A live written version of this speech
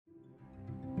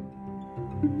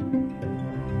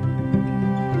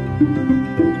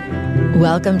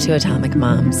Welcome to Atomic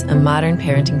Moms, a modern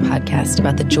parenting podcast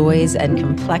about the joys and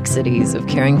complexities of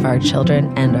caring for our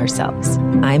children and ourselves.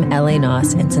 I'm L.A.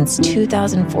 Noss, and since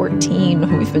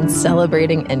 2014, we've been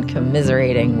celebrating and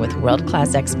commiserating with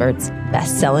world-class experts,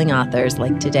 best-selling authors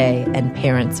like Today, and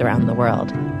parents around the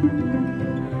world.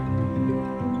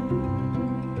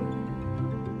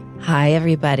 Hi,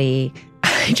 everybody.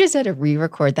 I just had to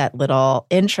re-record that little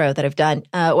intro that I've done,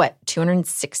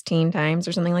 216 times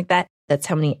or something like that. That's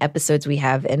how many episodes we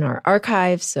have in our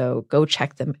archive. So go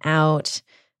check them out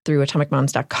through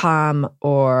atomicmoms.com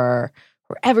or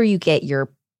wherever you get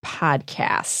your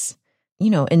podcasts.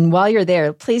 And while you're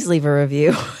there, please leave a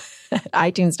review at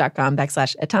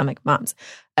itunes.com/atomicmoms.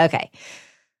 Okay.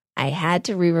 I had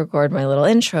to re-record my little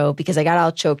intro because I got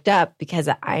all choked up because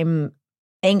I'm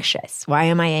anxious. Why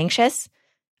am I anxious?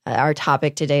 Our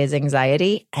topic today is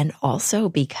anxiety, and also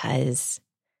because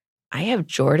I have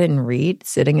Jordan Reed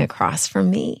sitting across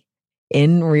from me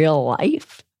in real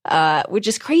life, which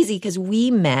is crazy because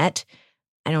we met,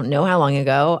 I don't know how long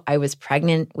ago. I was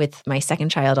pregnant with my second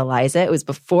child, Eliza. It was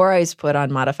before I was put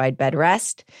on modified bed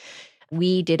rest.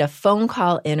 We did a phone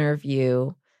call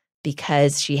interview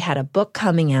because she had a book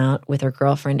coming out with her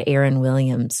girlfriend, Erin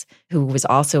Williams, who was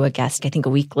also a guest, I think,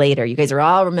 a week later. You guys are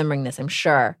all remembering this, I'm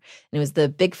sure. And it was the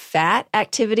Big Fat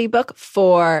Activity book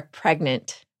for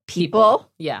pregnant people.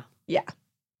 Yeah. Yeah.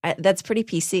 That's pretty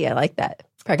PC. I like that.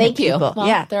 Pregnant Thank you. people. Well,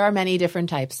 yeah. There are many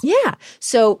different types. Yeah.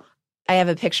 So I have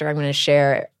a picture I'm going to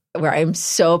share where I'm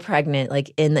so pregnant,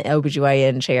 like in the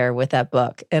OBGYN chair with that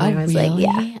book. And I was really? like,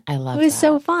 yeah. I love it. It was that.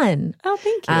 so fun. Oh,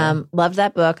 thank you. Loved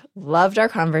that book. Loved our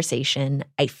conversation.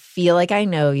 I feel like I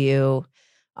know you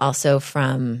also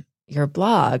from your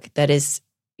blog that is,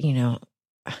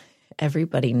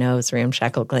 everybody knows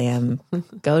Ramshackle Glam.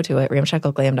 Go to it,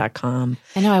 ramshackleglam.com.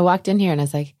 I know. I walked in here and I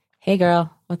was like, hey, girl,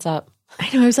 what's up? I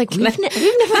know. I was like, we've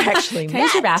never actually Can met. I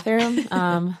use your bathroom?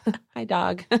 Hi,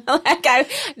 dog. I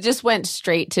just went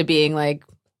straight to being like,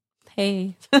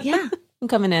 hey, Yeah. I'm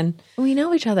coming in. We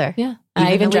know each other. Yeah.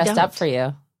 I even dressed up for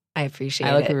you. I appreciate it.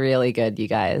 I look really good, you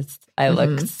guys. I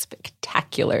look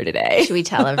spectacular today. Should we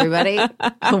tell everybody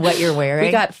what you're wearing?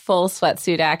 We got full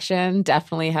sweatsuit action.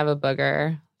 Definitely have a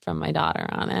booger from my daughter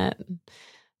on it.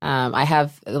 I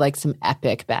have like some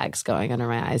epic bags going under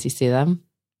my eyes. You see them?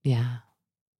 Yeah.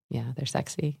 Yeah, they're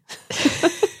sexy.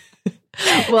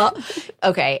 Well,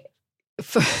 okay.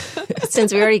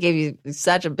 Since we already gave you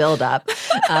such a build-up,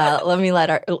 let me let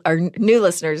our new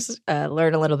listeners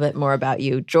learn a little bit more about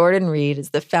you. Jordan Reed is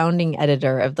the founding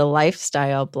editor of the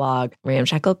lifestyle blog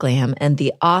Ramshackle Glam and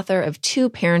the author of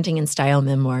 2 parenting and style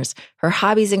memoirs. Her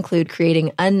hobbies include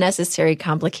creating unnecessary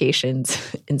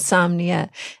complications,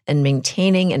 insomnia, and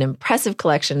maintaining an impressive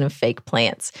collection of fake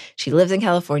plants. She lives in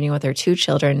California with her 2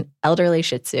 children, elderly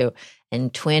Shih Tzu,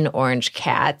 and twin orange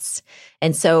cats.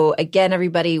 And so, again,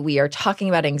 everybody, we are talking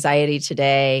about anxiety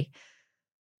today.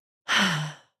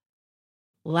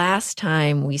 Last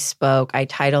time we spoke, I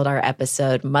titled our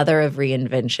episode Mother of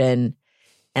Reinvention,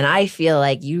 and I feel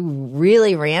like you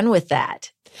really ran with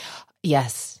that.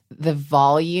 Yes. The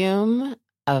volume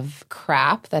of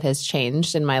crap that has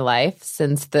changed in my life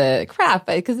since the crap,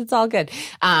 because it's all good,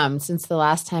 since the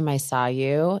last time I saw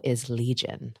you is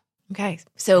legion. Okay.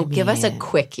 So give us a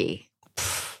quickie.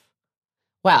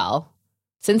 Well,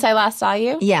 since I last saw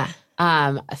you, Yeah.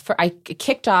 I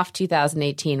kicked off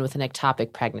 2018 with an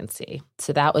ectopic pregnancy.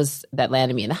 So that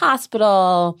landed me in the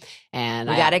hospital. And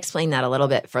We got to explain that a little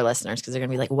bit for listeners because they're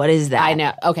going to be like, what is that? I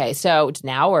know. Okay. So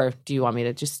now, or do you want me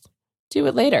to just do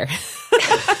it later?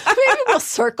 Maybe we'll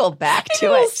circle back to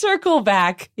We'll it. circle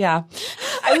back. Yeah.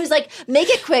 I was like, make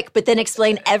it quick, but then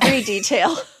explain every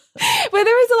detail. But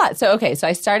there was a lot. So, okay. So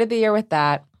I started the year with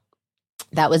that.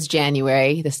 That was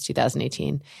January, this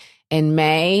 2018. In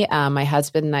May, my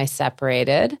husband and I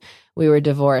separated. We were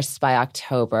divorced by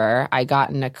October. I got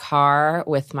in a car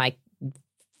with my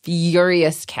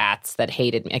furious cats that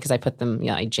hated me because I put them,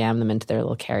 I jammed them into their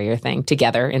little carrier thing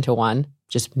together into one,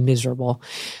 just miserable.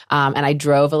 And I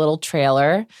drove a little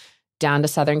trailer down to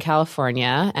Southern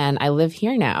California, and I live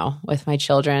here now with my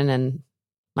children and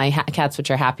my cats,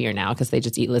 which are happier now because they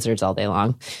just eat lizards all day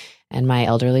long, and my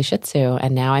elderly Shih Tzu.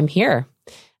 And now I'm here,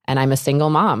 and I'm a single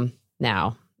mom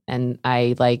now. And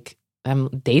I'm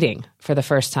dating for the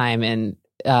first time in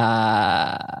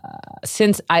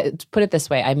since put it this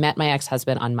way, I met my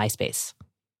ex-husband on MySpace.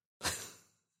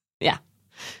 Yeah.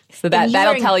 So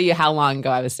that'll tell you how long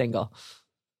ago I was single.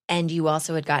 And you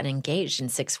also had gotten engaged in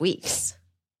 6 weeks.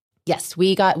 Yes,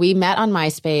 we met on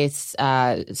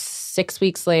MySpace. 6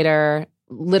 weeks later,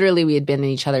 literally we had been in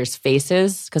each other's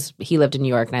faces because he lived in New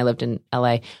York and I lived in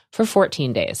LA for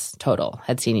 14 days total,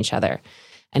 had seen each other.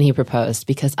 And he proposed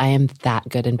because I am that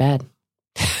good in bed.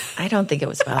 I don't think it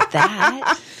was about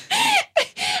that.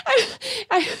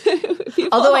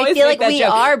 Although I feel like we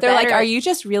joke. are They're like, better. are you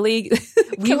just really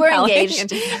We were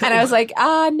engaged. And I was like,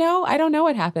 no, I don't know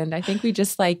what happened. I think we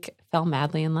just like fell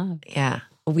madly in love. Yeah.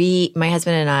 My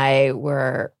husband and I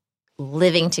were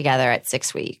living together at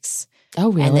 6 weeks.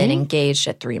 Oh, really? And then engaged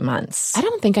at 3 months. I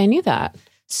don't think I knew that.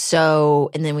 So,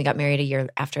 and then we got married a year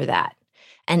after that.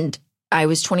 And I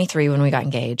was 23 when we got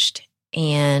engaged.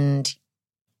 And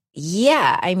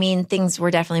yeah, I mean, things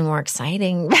were definitely more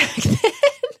exciting back then.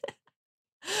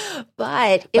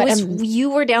 But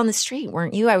you were down the street,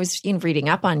 weren't you? I was reading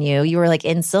up on you. You were like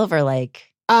in Silver Lake.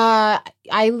 I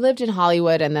lived in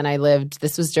Hollywood and then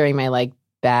this was during my like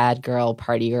bad girl,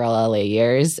 party girl LA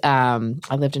years. I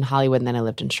lived in Hollywood and then I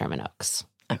lived in Sherman Oaks.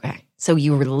 Okay. So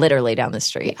you were literally down the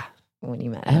street when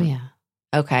you met him. Oh, yeah.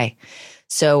 Okay.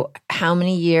 So how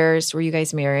many years were you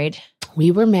guys married?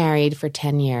 We were married for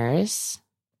 10 years.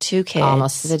 2 kids.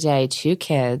 Almost to the day, 2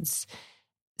 kids.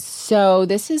 So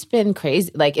this has been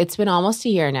crazy. Like it's been almost a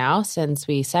year now since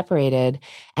we separated.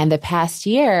 And the past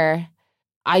year,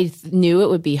 I knew it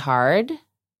would be hard,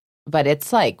 but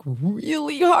it's like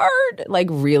really hard, like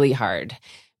really hard.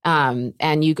 And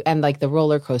like the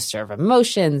roller coaster of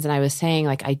emotions. And I was saying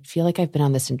like, I feel like I've been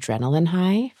on this adrenaline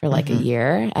high for like a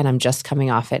year and I'm just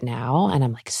coming off it now. And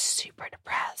I'm like super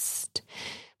depressed.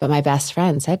 But my best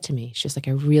friend said to me, she was like,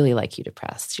 I really like you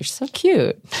depressed. You're so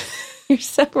cute. You're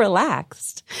so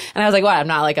relaxed. And I was like, what? I'm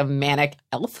not like a manic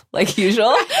elf like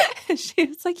usual. And she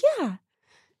was like, yeah.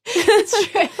 It's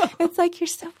true. It's like, you're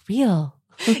so real.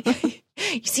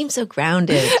 You seem so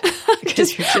grounded.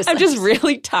 I'm just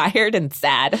really tired and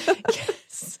sad.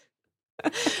 Yes.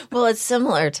 Well, it's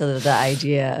similar to the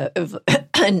idea of,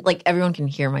 and like everyone can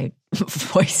hear my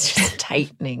voice just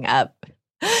tightening up.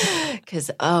 Because,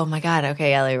 oh my God,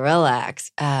 okay, Ellie,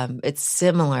 relax. It's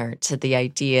similar to the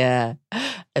idea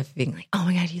of being like, oh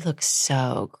my God, you look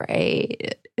so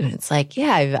great. And it's like,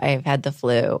 yeah, I've had the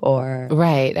flu or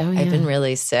right. Oh, yeah. I've been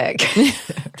really sick.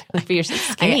 But you're so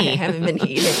skinny. I haven't been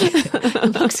eating.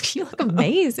 You look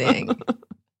amazing.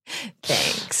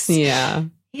 Thanks. Yeah.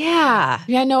 Yeah.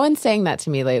 Yeah, no one's saying that to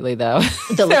me lately, though.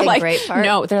 The looking like, great part?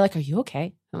 No, they're like, are you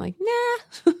okay? I'm like,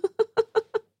 nah.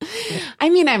 I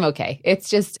mean, I'm okay. It's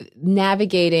just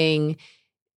navigating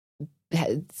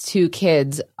 2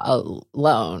 kids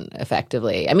alone,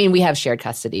 effectively. I mean, we have shared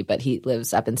custody, but he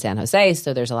lives up in San Jose,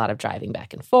 so there's a lot of driving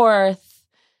back and forth.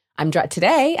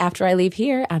 Today, after I leave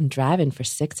here, I'm driving for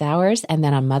 6 hours, and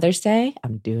then on Mother's Day,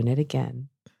 I'm doing it again.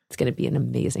 It's going to be an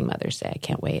amazing Mother's Day. I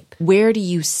can't wait. Where do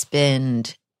you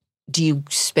spend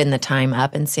the time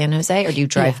up in San Jose, or do you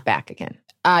drive back again?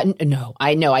 No,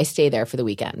 I stay there for the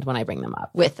weekend when I bring them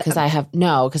up because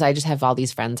I just have all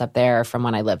these friends up there from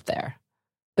when I lived there.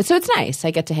 But so it's nice.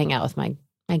 I get to hang out with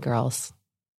my girls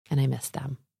and I miss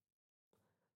them.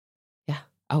 Yeah.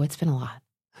 Oh, it's been a lot.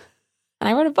 And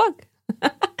I wrote a book.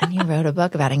 And you wrote a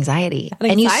book about anxiety.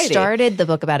 And you started the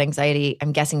book about anxiety,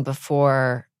 I'm guessing,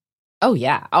 before. Oh,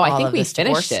 yeah. Oh, I think we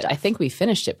finished it. Stuff. I think we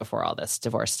finished it before all this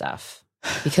divorce stuff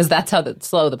because that's how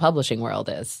slow the publishing world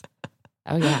is.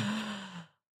 Oh, yeah.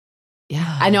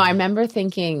 Yeah, I know. I remember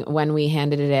thinking when we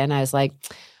handed it in, I was like,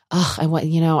 oh,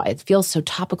 it feels so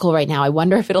topical right now. I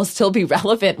wonder if it'll still be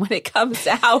relevant when it comes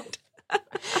out.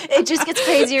 It just gets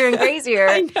crazier and crazier.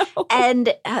 I know.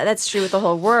 And that's true with the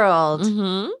whole world.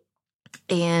 Mm-hmm.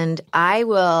 And I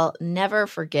will never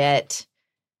forget,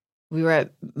 we were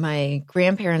at my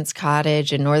grandparents'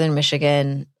 cottage in northern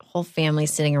Michigan, whole family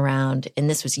sitting around. And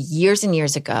this was years and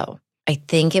years ago. I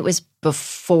think it was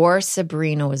before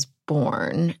Sabrina was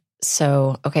born.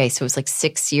 So it was like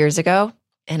 6 years ago.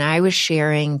 And I was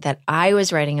sharing that I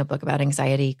was writing a book about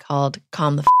anxiety called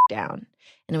Calm the Down.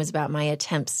 And it was about my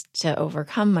attempts to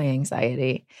overcome my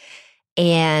anxiety.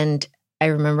 And I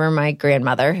remember my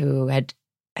grandmother, who had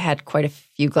had quite a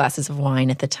few glasses of wine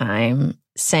at the time,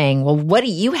 saying, well, what do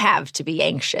you have to be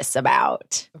anxious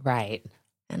about? Right.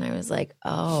 And I was like,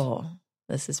 oh,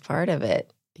 this is part of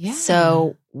it. Yeah.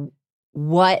 So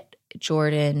what,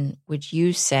 Jordan, would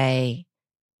you say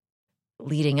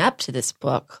leading up to this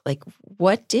book? Like,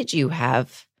 what did you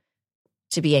have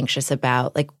to be anxious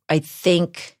about? Like, I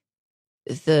think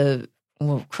the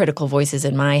critical voices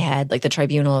in my head, like the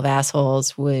Tribunal of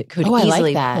Assholes, could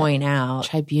easily point out.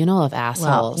 Tribunal of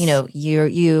Assholes. Well,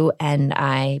 you and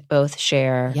I both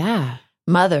share Yeah.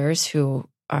 mothers who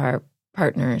are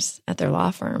partners at their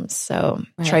law firms. So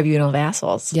tribunal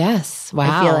vassals. Yes. Wow.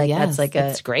 I feel like that's like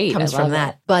that's great. Comes from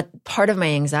that. But part of my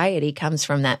anxiety comes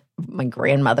from that, my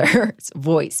grandmother's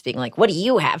voice being like, what do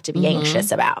you have to be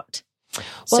anxious about?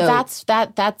 Well,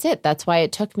 that's it. That's why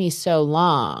it took me so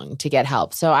long to get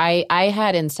help. So I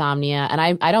had insomnia, and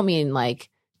I don't mean like,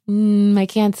 I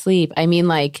can't sleep. I mean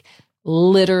like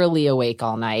literally awake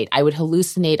all night. I would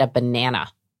hallucinate a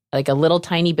banana, like a little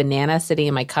tiny banana sitting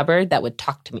in my cupboard that would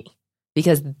talk to me,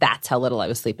 because that's how little I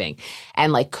was sleeping.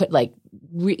 And like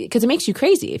because it makes you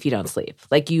crazy if you don't sleep.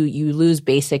 Like you lose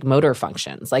basic motor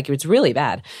functions. Like it's really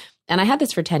bad. And I had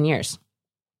this for 10 years.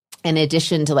 In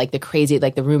addition to like the crazy,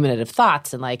 like the ruminative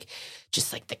thoughts and like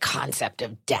just like the concept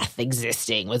of death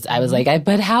existing I was like,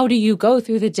 but how do you go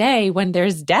through the day when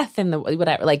there's death in the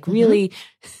whatever? Like really,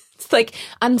 it's like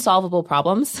unsolvable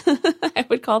problems, I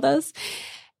would call those.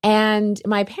 And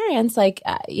my parents, like,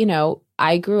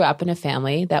 I grew up in a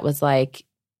family that was like,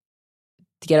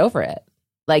 get over it.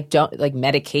 Like, don't like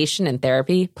medication and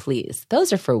therapy, please.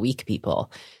 Those are for weak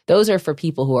people. Those are for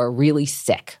people who are really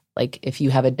sick. Like if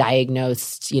you have a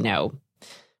diagnosed,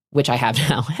 which I have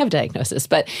now, I have a diagnosis,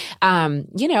 but,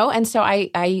 and so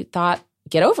I thought,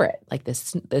 get over it. Like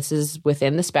this is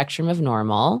within the spectrum of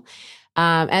normal.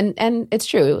 And it's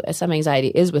true, some anxiety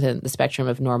is within the spectrum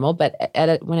of normal, but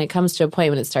when it comes to a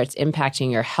point when it starts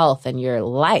impacting your health and your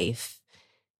life,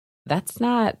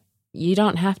 you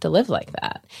don't have to live like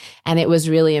that. And it was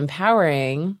really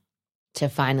empowering to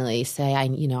finally say, I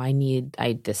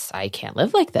can't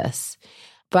live like this.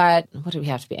 But what do we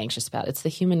have to be anxious about? It's the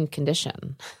human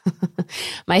condition.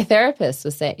 My therapist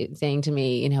was saying to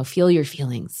me, feel your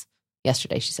feelings.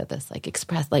 Yesterday she said this, like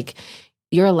express, like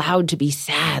you're allowed to be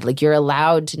sad. Like you're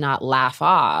allowed to not laugh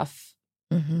off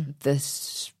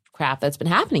this crap that's been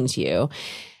happening to you.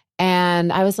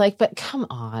 And I was like, but come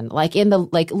on, like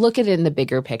look at it in the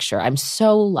bigger picture. I'm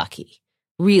so lucky,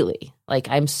 really. Like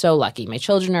I'm so lucky. My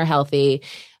children are healthy.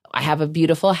 I have a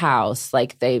beautiful house.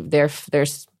 Like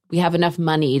we have enough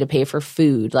money to pay for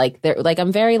food. Like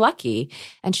I'm very lucky.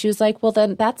 And she was like, well,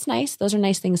 then that's nice. Those are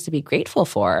nice things to be grateful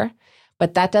for.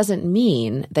 But that doesn't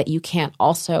mean that you can't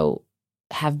also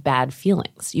have bad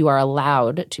feelings. You are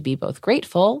allowed to be both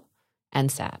grateful and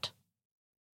sad.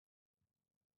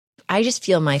 I just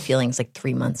feel my feelings like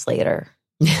 3 months later.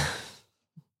 Like,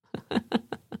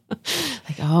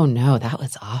 oh no, that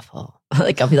was awful.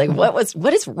 Like I'll be like,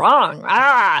 what is wrong?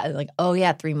 Like, oh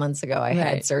yeah, 3 months ago I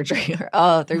had surgery.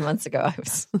 Or 3 months ago I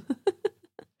was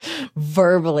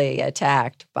verbally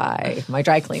attacked by my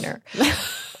dry cleaner.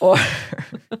 Or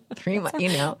 3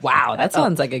 months, Wow, that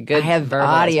sounds like a good I have verbal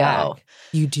audio. Attack.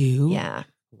 You do? Yeah.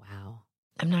 Wow.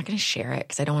 I'm not going to share it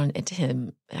because I don't want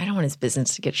his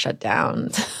business to get shut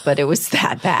down. But it was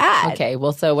that bad. Okay.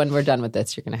 Well, so when we're done with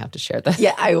this, you're going to have to share that.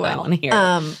 Yeah, I will. I want to hear.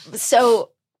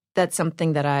 So that's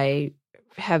something that I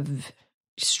have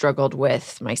struggled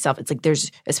with myself. It's like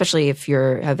especially if you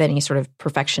have any sort of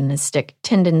perfectionistic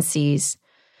tendencies,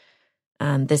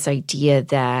 this idea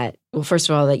that, well, first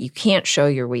of all, that you can't show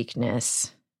your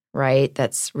weakness, right?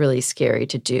 That's really scary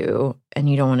to do. And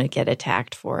you don't want to get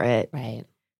attacked for it. Right.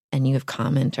 And you have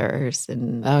commenters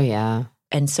and oh yeah.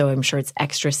 And so I'm sure it's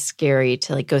extra scary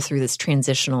to like go through this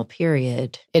transitional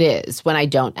period. It is when I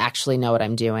don't actually know what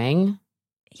I'm doing.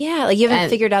 Yeah, like you haven't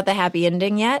figured out the happy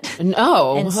ending yet.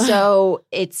 No. And so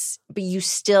but you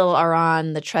still are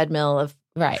on the treadmill of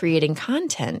right. creating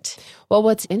content. Well,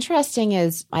 what's interesting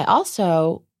is I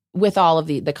also, with all of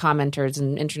the commenters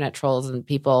and internet trolls and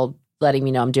people letting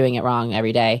me know I'm doing it wrong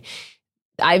every day,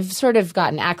 I've sort of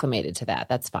gotten acclimated to that.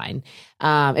 That's fine.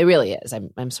 It really is.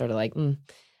 I'm sort of like,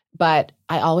 But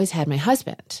I always had my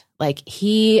husband. Like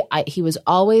he was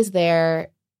always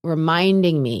there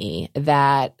reminding me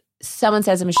that someone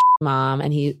says I'm a mom,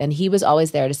 and he was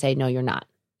always there to say, no, you're not.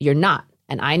 You're not.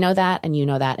 And I know that, and you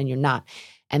know that, and you're not.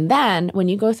 And then when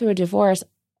you go through a divorce,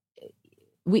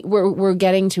 we're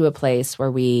getting to a place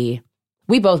where we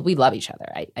love each other.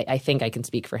 I think I can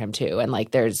speak for him too. And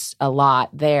like there's a lot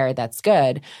there that's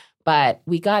good. But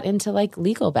we got into like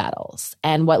legal battles.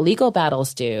 And what legal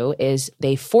battles do is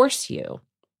they force you.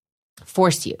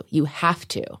 You have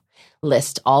to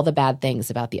list all the bad things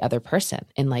about the other person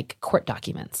in like court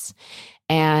documents.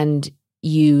 And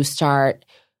you start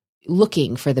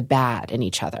looking for the bad in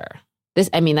each other.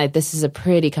 This is a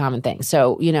pretty common thing.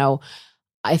 So,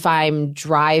 if I'm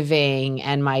driving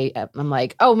and I'm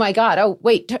like, oh my God, oh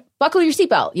wait, buckle your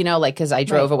seatbelt, because I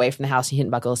drove away from the house and he didn't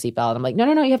buckle a seatbelt. And I'm like,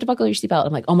 no, you have to buckle your seatbelt.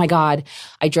 I'm like, oh my God,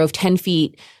 I drove 10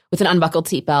 feet with an unbuckled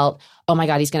seatbelt. Oh my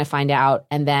God, he's going to find out.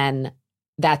 And then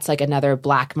that's like another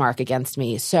black mark against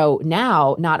me. So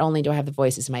now not only do I have the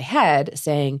voices in my head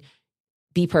saying,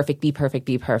 be perfect, be perfect,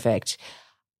 be perfect.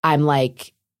 I'm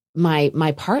like,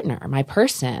 my partner, my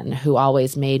person who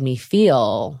always made me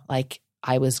feel like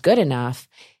I was good enough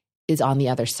is on the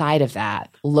other side of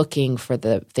that, looking for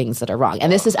the things that are wrong.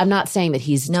 And this is, I'm not saying that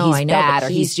he's bad or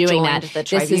he's doing that. The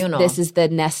tribunal. This is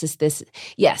the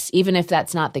yes, even if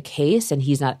that's not the case and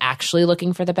he's not actually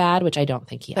looking for the bad, which I don't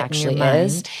think he actually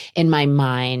is. In my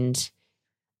mind,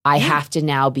 I have to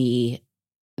now be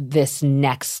this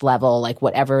next level, like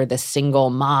whatever the single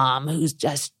mom who's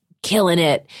just killing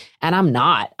it. And I'm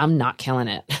not killing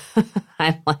it.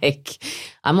 I'm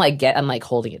like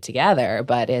holding it together,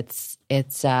 but it's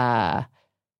yeah.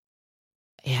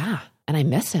 And I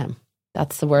miss him.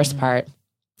 That's the worst part.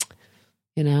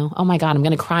 You know, oh my God, I'm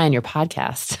going to cry on your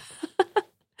podcast.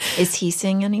 Is he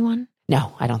seeing anyone?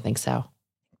 No, I don't think so.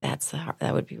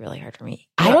 That would be really hard for me.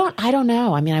 I don't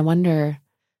know. I mean, I wonder.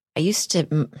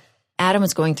 Adam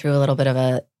was going through a little bit of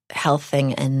a health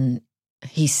thing, and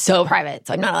he's so private,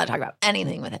 so I'm not allowed to talk about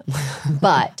anything with him.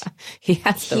 But he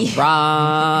has the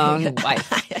wrong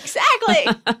wife.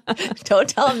 Exactly. Don't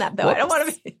tell him that, though. Whoops. I don't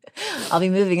want to be. I'll be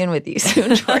moving in with you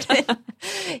soon, Jordan.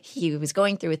 He was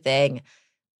going through a thing,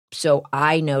 so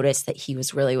I noticed that he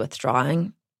was really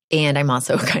withdrawing. And I'm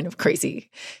also kind of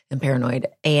crazy and paranoid.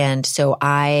 And so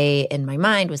I, in my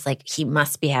mind, was like, he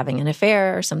must be having an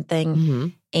affair or something. Mm-hmm.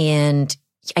 And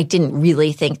I didn't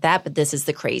really think that, but this is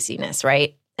the craziness,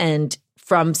 right? And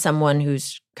from someone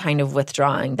who's kind of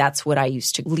withdrawing, that's what I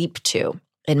used to leap to.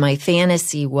 And my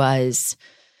fantasy was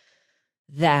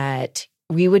that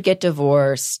we would get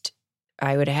divorced.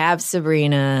 I would have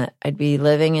Sabrina. I'd be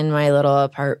living in my little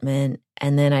apartment.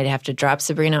 And then I'd have to drop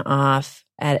Sabrina off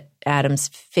at Adam's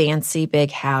fancy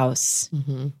big house.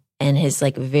 Mm-hmm. And his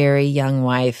like very young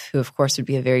wife, who of course would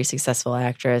be a very successful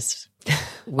actress,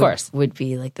 would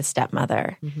be like the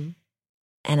stepmother. Mm-hmm.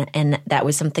 And that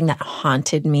was something that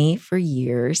haunted me for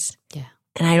years. Yeah.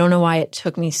 And I don't know why it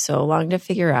took me so long to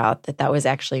figure out that was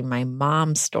actually my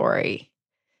mom's story.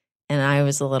 And I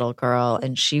was a little girl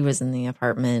and she was in the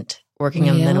apartment working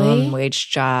a minimum wage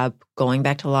job, going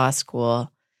back to law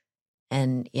school.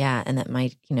 And and that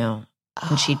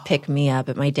and she'd pick me up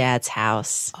at my dad's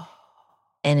house. Oh.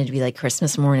 And it'd be like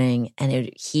Christmas morning, and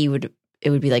it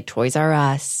would be like Toys R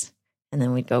Us, and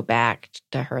then we'd go back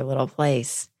to her little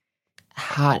place.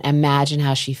 Imagine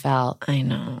how she felt. I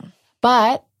know,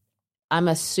 but I'm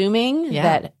assuming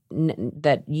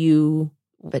that you.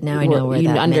 But now I know where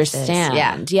that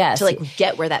understand. Is. Yes, to like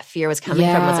get where that fear was coming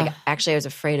from. It's like actually I was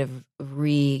afraid of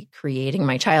recreating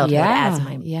my childhood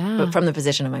but from the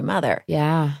position of my mother.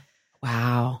 Yeah.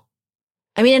 Wow.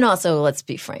 I mean, and also, let's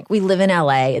be frank, we live in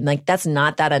LA and like that's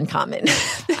not that uncommon.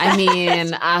 I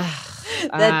mean,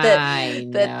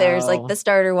 that there's like the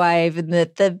starter wife and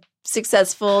the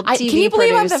successful TV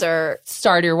producer. I'm the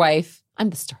starter wife. I'm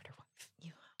the starter wife.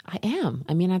 I am.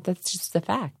 I mean, that's just the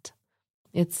fact.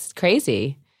 It's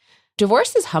crazy.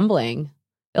 Divorce is humbling.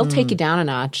 It'll take you down a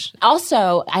notch.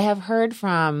 Also, I have heard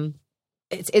from.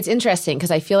 It's interesting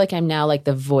because I feel like I'm now like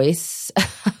the voice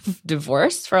of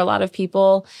divorce for a lot of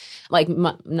people. Like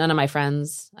none of my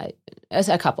friends,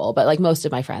 a couple, but like most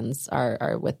of my friends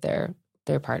are with their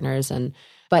partners.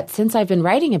 But since I've been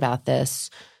writing about this,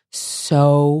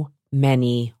 so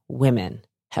many women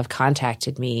have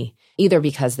contacted me either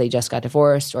because they just got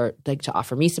divorced or like to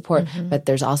offer me support. Mm-hmm. But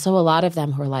there's also a lot of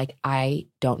them who are like, I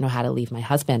don't know how to leave my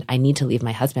husband. I need to leave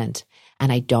my husband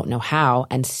and I don't know how.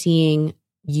 And seeing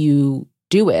you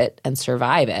do it and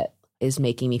survive it is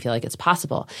making me feel like it's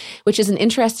possible, which is an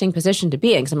interesting position to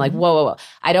be in. Because I'm like, whoa.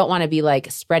 I don't want to be like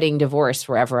spreading divorce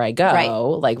wherever I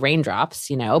go, like raindrops,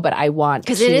 but I want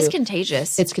because it is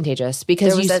contagious. It's contagious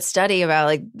because there was that study about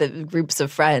like the groups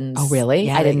of friends. Oh, really?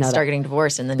 Yeah, I didn't know start getting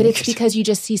divorced, and then but it's because you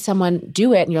just see someone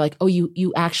do it, and you're like, oh,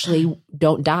 you actually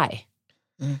don't die,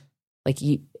 like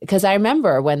you. Because I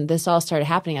remember when this all started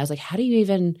happening, I was like, how do you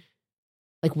even?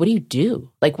 Like, what do you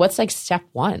do? Like, what's like step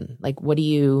one? Like, what do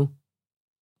you?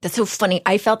 That's so funny.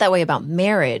 I felt that way about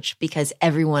marriage because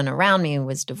everyone around me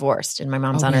was divorced and my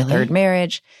mom's on her third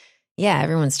marriage. Yeah,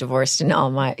 everyone's divorced in all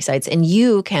my sides. And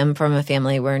you came from a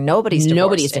family where nobody's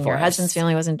divorced. And your husband's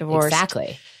family wasn't divorced.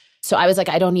 Exactly. So I was like,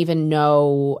 I don't even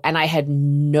know. And I had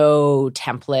no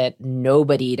template,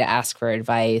 nobody to ask for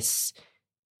advice.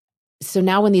 So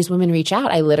now when these women reach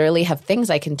out, I literally have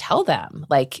things I can tell them.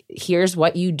 Like, here's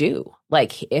what you do.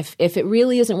 Like, if it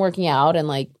really isn't working out and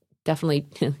like, definitely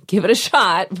give it a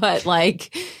shot, but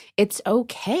like, it's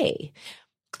okay.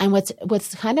 And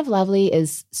what's kind of lovely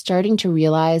is starting to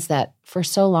realize that for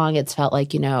so long, it's felt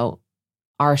like,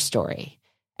 our story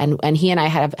and he and I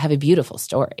have a beautiful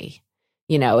story.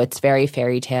 It's very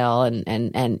fairy tale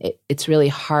and it's really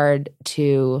hard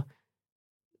to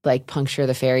like puncture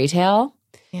the fairy tale.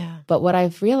 Yeah. But what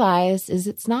I've realized is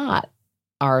it's not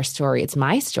our story. It's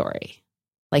my story.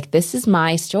 Like, this is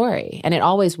my story. And it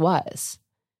always was.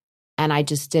 And I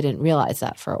just didn't realize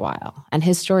that for a while. And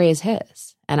his story is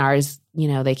his. And ours, you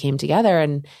know, they came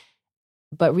together.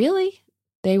 But really,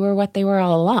 they were what they were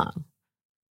all along.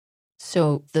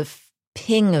 So the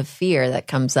ping of fear that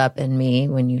comes up in me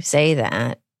when you say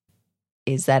that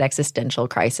is that existential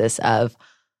crisis of,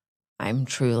 I'm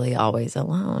truly always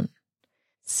alone.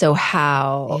 So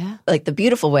how, like the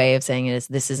beautiful way of saying it is,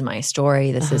 this is my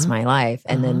story, this is my life.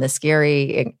 And then the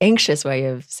scary, anxious way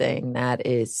of saying that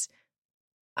is,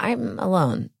 I'm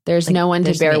alone. There's Like, no one to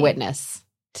there's bear me. witness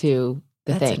to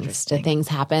the That's things. interesting. The things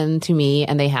happen to me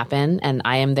and they happen, and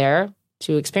I am there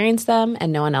to experience them,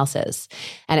 and no one else is.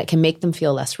 And it can make them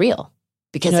feel less real.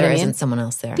 Because You know there what I mean? isn't someone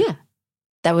else there. Yeah.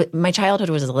 That was, my childhood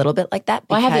was a little bit like that.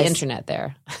 Well, I have the because- internet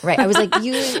there. Right. I was like,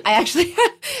 I actually,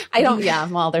 I don't, yeah,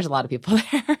 well, there's a lot of people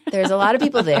there. there's a lot of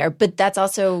people there, but that's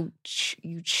also,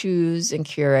 you choose and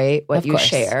curate what Of you course,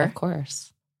 share. Of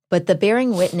course. But the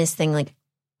bearing witness thing, like,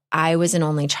 I was an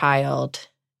only child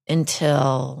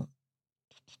until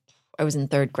I was in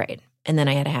third grade. And then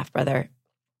I had a half brother.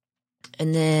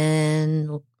 And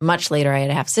then much later, I had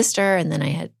a half sister. And then I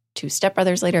had two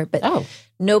stepbrothers later. But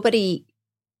nobody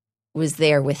was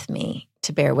there with me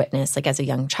to bear witness, like as a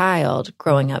young child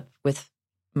growing up with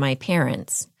my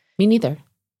parents. Me neither.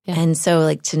 Yeah. And so,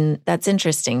 like, that's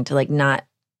interesting to, like, not,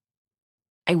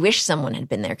 I wish someone had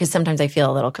been there, because sometimes I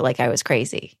feel a little like I was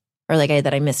crazy, or like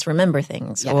that I misremember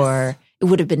things, Yes. or it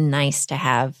would have been nice to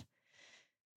have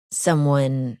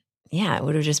someone. Yeah, it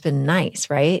would have just been nice,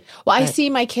 right? Well, I But- see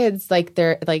my kids, like,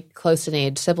 they're like close in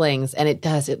age siblings, and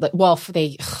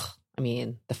I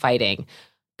mean, the fighting,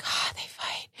 God, they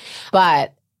fight.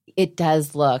 But it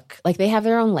does look like they have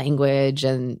their own language,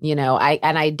 and, you know,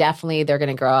 I definitely, they're going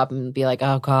to grow up and be like,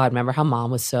 oh God, remember how mom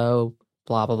was so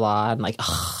blah, blah, blah. And like,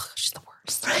 oh, she's the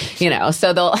worst, you know,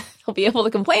 so they'll be able to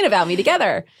complain about me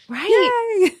together.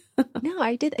 Right. No,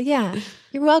 I did. Yeah.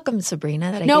 You're welcome,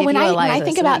 Sabrina. That I No, gave when you I Eliza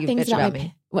think so that about you things bitch about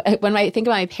me. when I think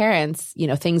about my parents, you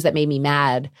know, things that made me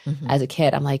mad Mhm. as a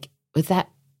kid, I'm like, was that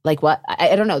like what?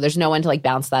 I don't know. There's no one to like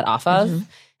bounce that off of. Mhm.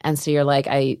 And so you're like,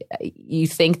 you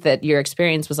think that your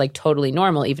experience was like totally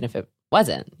normal, even if it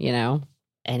wasn't, you know?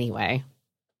 Anyway,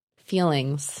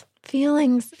 feelings.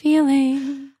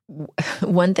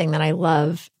 One thing that I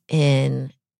love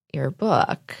in your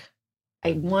book,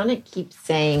 I want to keep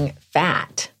saying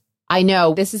fat. I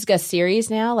know this is a series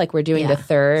now. Like, we're doing the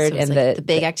third So it's and like the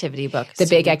big activity book. the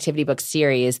big activity book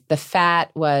series. The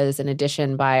Fat was an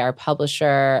addition by our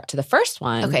publisher to the first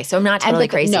one. Okay, so I'm not totally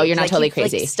but- crazy. no, you're not I totally keep,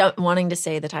 like, crazy. wanting to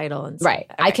say the title and Right.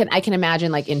 Okay. I can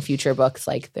imagine, like, in future books,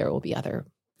 like, there will be other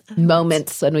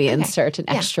moments when we insert an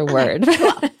extra word.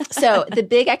 So the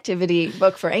big activity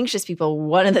book for anxious people,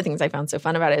 one of the things I found so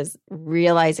fun about it is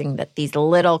realizing that these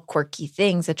little quirky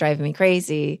things that drive me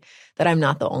crazy, that I'm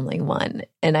not the only one.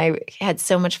 And I had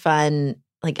so much fun.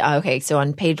 Like, okay, so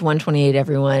on page 128,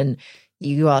 everyone,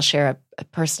 you all share a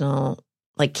personal,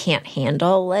 like, can't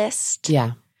handle list.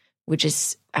 Yeah. Which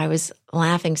is, I was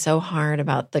laughing so hard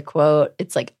about the quote.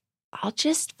 It's like, I'll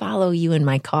just follow you in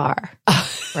my car.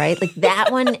 Right? Like,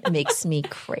 that one makes me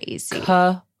crazy.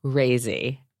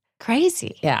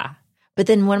 Crazy. Yeah. But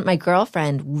then my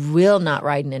girlfriend will not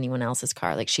ride in anyone else's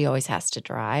car. Like, she always has to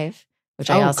drive, which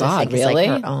I Oh, also God, think is like really?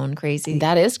 her own crazy.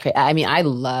 That is crazy. I mean, I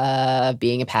love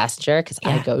being a passenger because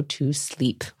I Yeah. go to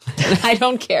sleep. I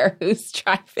don't care who's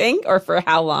driving or for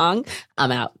how long.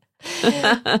 I'm out.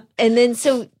 And then,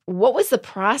 so what was the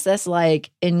process like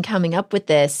in coming up with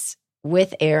this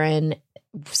with Aaron,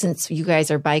 since you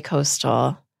guys are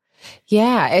bi-coastal?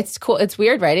 Yeah, it's cool. It's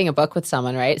weird writing a book with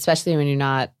someone, right? Especially when you're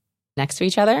not next to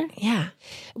each other. Yeah.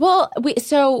 Well,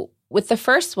 so with the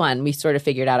first one, we sort of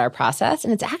figured out our process,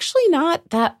 and it's actually not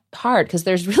that hard because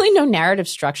there's really no narrative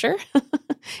structure.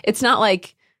 It's not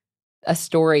like a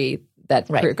story that,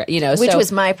 you know, Which so,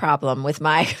 was my problem with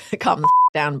my Calm the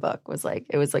Down book, was like,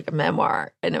 it was like a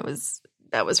memoir, and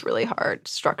that was really hard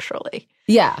structurally.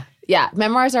 Yeah.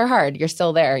 Memoirs are hard. You're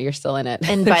still there. You're still in it.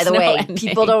 And by There's the no way, ending.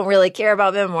 people don't really care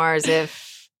about memoirs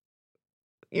if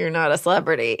you're not a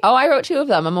celebrity. Oh, I wrote 2 of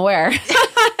them. I'm aware.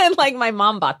 And like my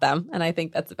mom bought them, and I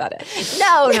think that's about it.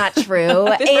 No, not true.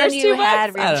 The And first you 2 had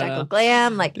books? I don't know. Ramshackle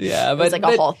Glam. Like, Yeah, it was like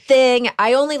a whole thing.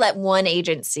 I only let one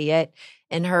agent see it,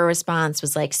 and her response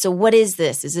was like, so what is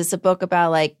this? Is this a book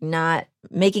about, like, not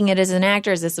making it as an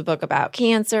actor? Is this a book about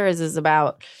cancer? Is this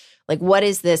about, like, what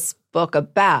is this book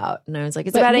about? And I was like,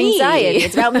 it's about me. anxiety.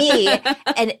 It's about me.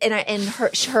 and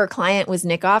her client was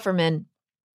Nick Offerman.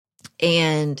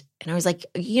 And I was like,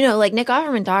 you know, like, Nick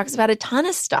Offerman talks about a ton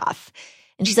of stuff.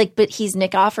 And she's like, but he's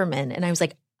Nick Offerman. And I was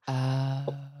like, Uh,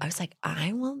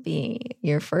 I will be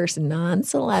your first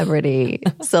non-celebrity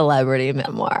celebrity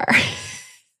memoir.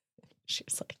 She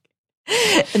was like,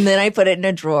 and then I put it in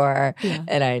a drawer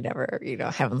and I never,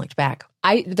 haven't looked back.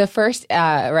 The first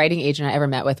writing agent I ever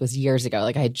met with was years ago.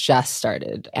 Like I had just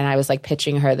started and I was like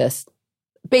pitching her this,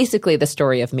 basically the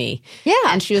story of me. Yeah.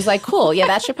 And she was like, cool. Yeah,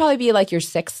 that should probably be like your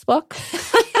 6th book.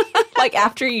 Like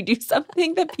after you do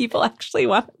something that people actually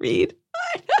want to read.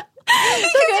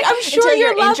 I'm sure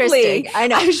you're lovely. I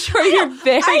know. I'm sure you're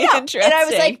very interesting. And I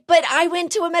was like, but I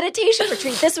went to a meditation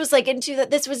retreat. This was like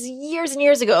this was years and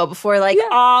years ago before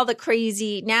all the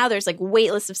crazy. Now there's like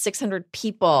wait lists of 600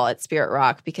 people at Spirit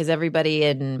Rock because everybody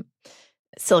in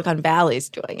Silicon Valley is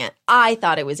doing it. I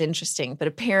thought it was interesting, but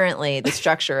apparently the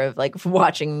structure of like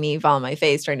watching me fall on my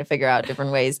face trying to figure out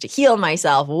different ways to heal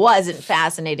myself wasn't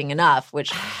fascinating enough,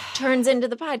 which turns into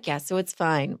the podcast. So it's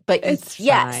fine. But it's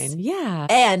yes. fine. Yeah.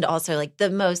 And also like the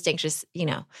most anxious,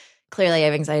 clearly I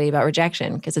have anxiety about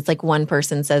rejection because it's like one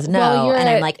person says no and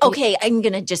I'm like, okay, I'm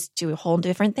going to just do a whole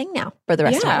different thing now for the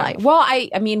rest of my life. Well, I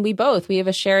mean, we have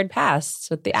a shared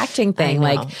past with the acting thing.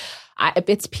 Like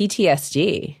it's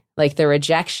PTSD. Like the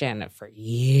rejection for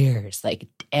years, like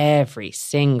every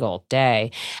single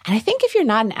day. And I think if you're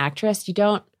not an actress, you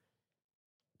don't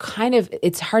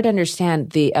it's hard to understand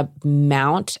the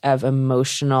amount of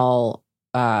emotional,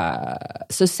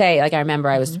 so say, like I remember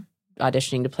I was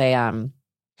auditioning to play,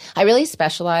 I really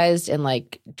specialized in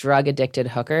like drug addicted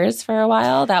hookers for a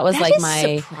while. That was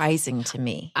surprising to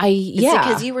me.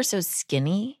 Because you were so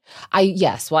skinny.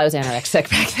 Yes. Well, I was anorexic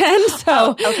back then,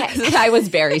 so okay. I was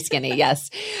very skinny.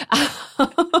 Yes,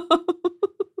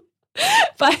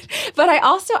 but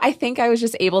I think I was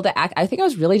just able to act. I think I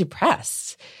was really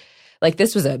depressed. Like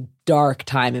this was a dark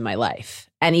time in my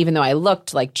life, and even though I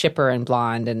looked like chipper and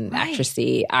blonde and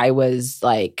actressy, I was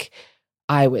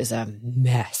a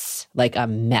mess, like a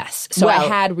mess. So I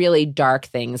had really dark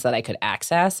things that I could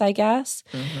access, I guess.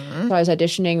 Mm-hmm. So I was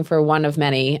auditioning for one of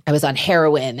many. I was on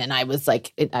heroin and I was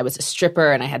I was a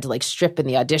stripper and I had to like strip in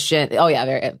the audition. Oh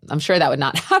yeah, I'm sure that would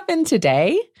not happen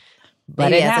today. But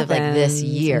maybe it happened like this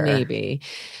year. Maybe.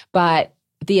 But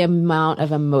the amount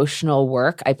of emotional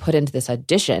work I put into this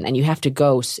audition, and you have to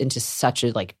go into such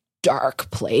a like dark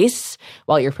place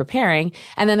while you're preparing.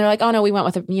 And then they're like, oh no, we went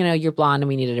with you're blonde and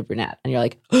we needed a brunette. And you're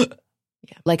like,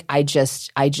 like I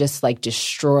just like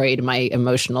destroyed my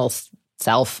emotional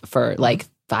self for like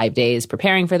 5 days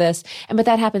preparing for this. But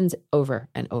that happens over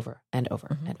and over and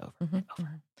over and over and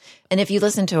over. And if you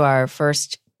listen to our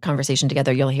first conversation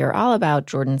together, you'll hear all about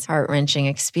Jordan's heart-wrenching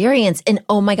experience. And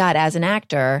oh my God, as an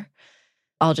actor,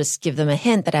 I'll just give them a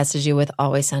hint that has to do with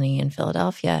Always Sunny in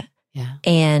Philadelphia. Yeah.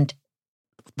 And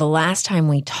the last time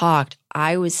we talked,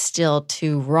 I was still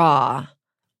too raw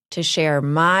to share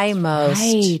my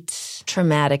most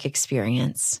traumatic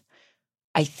experience.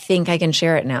 I think I can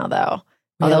share it now, though.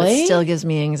 Really? Although it still gives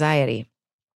me anxiety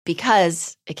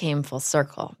because it came full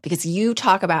circle. Because you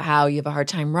talk about how you have a hard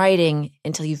time writing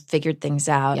until you've figured things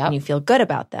out and you feel good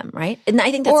about them, right? And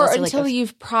I think that's also until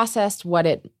you've processed what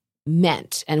it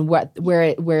meant and where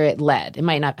it led. It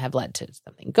might not have led to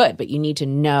something good, but you need to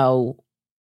know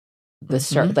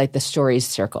the like the story's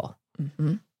circle.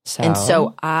 Mm-hmm.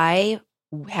 So I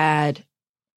had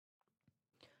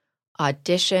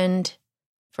auditioned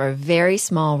for a very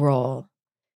small role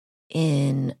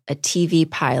in a TV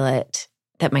pilot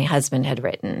that my husband had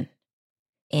written.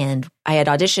 And I had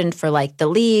auditioned for like the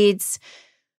leads,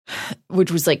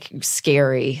 which was like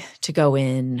scary to go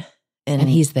in. And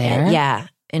he's there?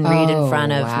 And read in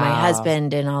front of my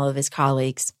husband and all of his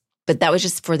colleagues. But that was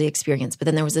just for the experience. But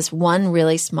then there was this one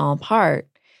really small part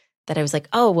that I was like,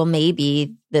 oh, well,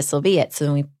 maybe this will be it. So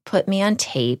then we put me on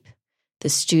tape. The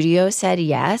studio said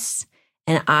yes.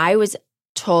 And I was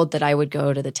told that I would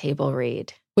go to the table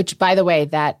read. Which, by the way,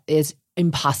 that is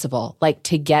impossible. Like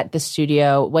to get the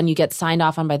studio, when you get signed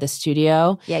off on by the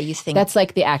studio. Yeah, you think. That's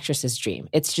like the actress's dream.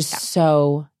 It's just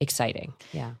so exciting.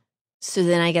 Yeah. So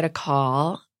then I get a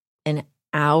call an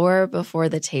hour before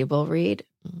the table read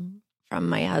from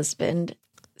my husband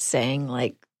saying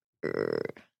like,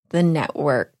 the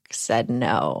network said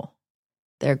no.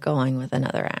 They're going with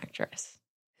another actress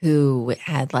who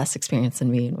had less experience than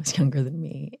me and was younger than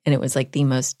me. And it was like the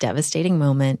most devastating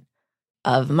moment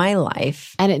of my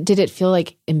life. And did it feel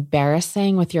like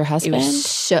embarrassing with your husband? It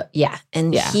was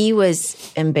And he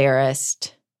was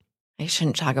embarrassed. I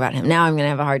shouldn't talk about him. Now I'm going to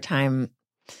have a hard time.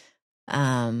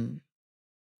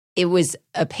 It was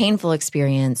a painful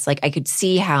experience. Like I could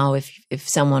see how if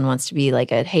someone wants to be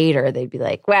like a hater, they'd be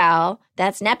like, well,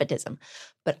 that's nepotism.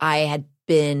 But I had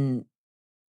been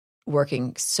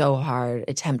working so hard,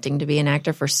 attempting to be an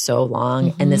actor for so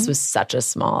long. And this was such a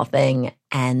small thing.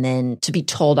 And then to be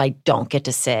told I don't get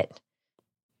to sit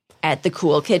at the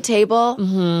cool kid table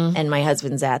and my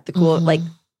husband's at the cool, like,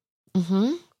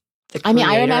 the I mean,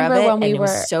 I creator remember of it, when we and it were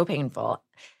was so painful.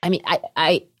 I mean,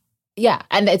 yeah.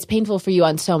 And it's painful for you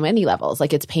on so many levels.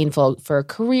 Like it's painful for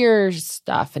career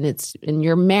stuff and it's in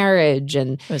your marriage.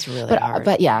 And It was really hard.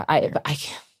 But yeah, I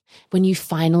when you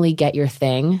finally get your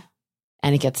thing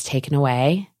and it gets taken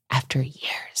away after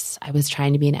years, I was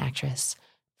trying to be an actress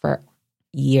for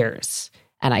years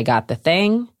and I got the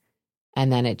thing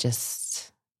and then it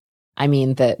just, I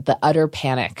mean, the utter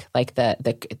panic, like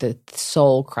the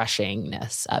soul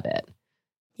crushingness of it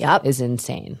is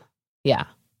insane. Yeah.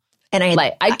 And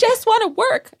I just want to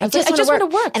work. I just want to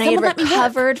work. And I had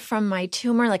recovered from my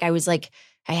tumor. Like I was like,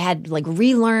 I had like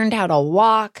relearned how to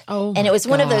walk. Oh, and it was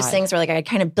one of those things where like I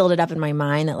kind of built it up in my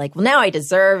mind that like, well, now I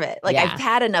deserve it. Like I've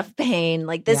had enough pain.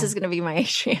 Like this is going to be my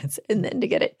chance. And then to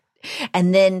get it,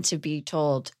 and then to be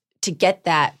told to get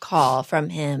that call from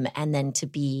him, and then to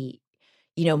be,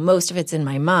 you know, most of it's in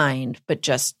my mind, but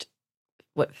just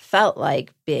what felt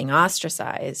like being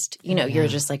ostracized, you know, you're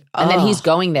just like, oh. And then he's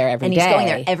going there every day. And he's going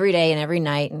there every day and every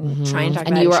night and trying to talk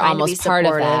about it. And you were trying almost to be part of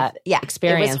supportive. that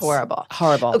experience. It was horrible.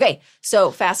 Horrible. Okay,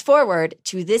 so fast forward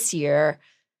to this year,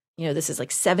 you know, this is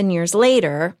like 7 years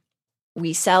later,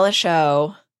 we sell a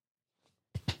show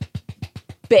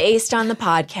based on the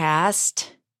podcast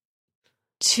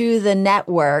to the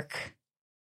network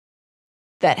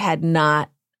that had not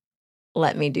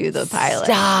let me do the pilot.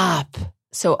 Stop.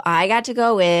 So I got to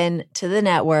go in to the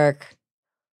network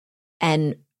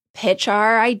and pitch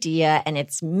our idea, and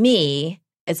it's me.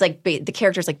 It's like the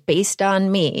character's like based on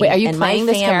me. Wait, are you and playing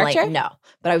my this family. character? No,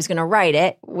 but I was going to write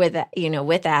it with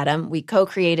Adam. We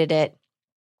co-created it,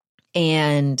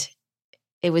 and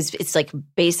it's like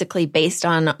basically based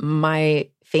on my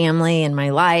family and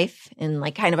my life in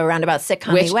like kind of a roundabout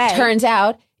sitcom way. Which turns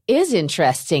out is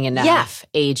interesting enough,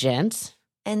 agent.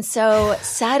 And so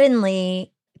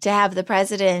suddenly, to have the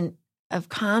president of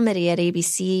comedy at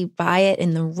ABC buy it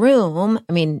in the room.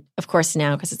 I mean, of course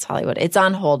now, because it's Hollywood, it's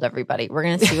on hold, everybody. We're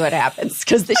going to see what happens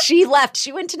because she left.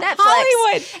 She went to Netflix.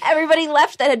 Hollywood. Everybody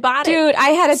left that had bought it. Dude, I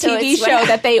had a So TV it's show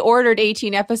that they ordered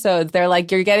 18 episodes. They're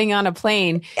like, you're getting on a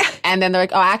plane. And then they're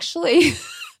like, oh, actually,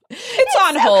 it's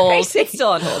on hold. crazy. It's still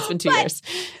on hold. It's been 2 years.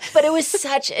 But it was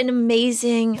such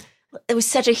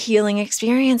a healing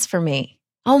experience for me.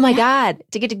 Oh my God.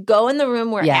 To get to go in the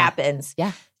room where it happens.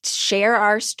 Yeah. Share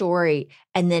our story,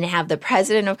 and then have the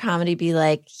president of comedy be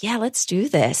like, yeah, let's do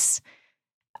this.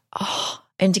 Oh,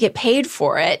 and to get paid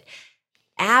for it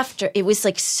after, it was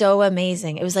like so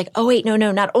amazing. It was like, oh wait, no.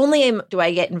 Not only do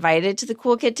I get invited to the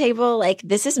cool kid table, like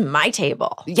this is my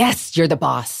table. Yes, you're the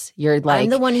boss. You're like, I'm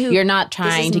the one who, you're not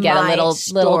trying to get a little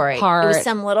part. It was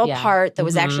some little part that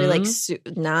was actually like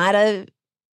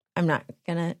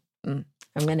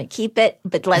I'm going to keep it,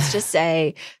 but let's just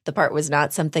say the part was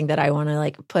not something that I want to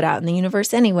like put out in the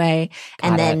universe anyway.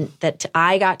 That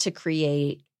I got to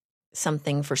create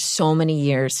something for so many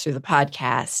years through the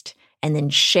podcast, and then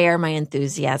share my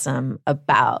enthusiasm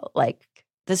about like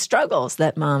the struggles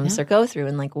that moms are go through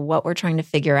and like what we're trying to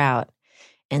figure out,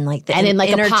 and like the in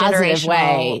like a positive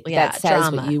way that that says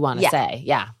drama. what you want to say.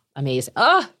 Yeah, amazing.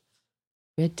 Oh,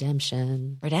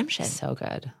 redemption. So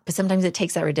good. But sometimes it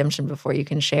takes that redemption before you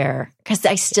can share, because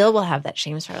I still will have that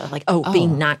shame struggle of like,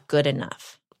 being not good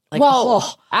enough. Like,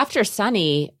 after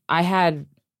Sunny, I had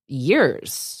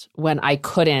years when I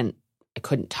couldn't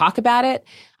talk about it.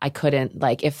 I couldn't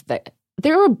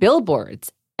there were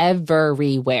billboards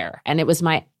everywhere, and it was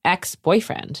my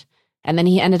ex-boyfriend. And then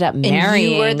he ended up marrying.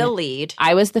 And you were the lead.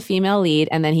 I was the female lead,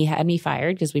 and then he had me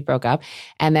fired because we broke up.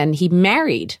 And then he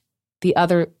married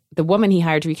the woman he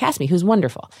hired to recast me, who's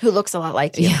wonderful. Who looks a lot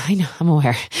like you. Yeah, I know. I'm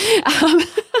aware.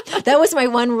 That was my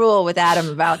one rule with Adam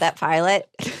about that pilot.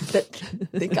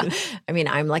 I mean,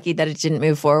 I'm lucky that it didn't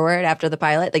move forward after the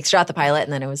pilot. Like, shot the pilot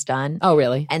and then it was done. Oh,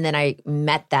 really? And then I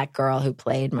met that girl who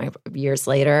played my years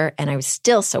later, and I was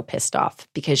still so pissed off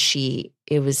because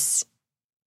it was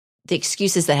the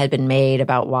excuses that had been made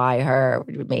about why her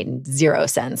made zero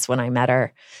sense when I met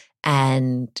her.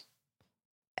 And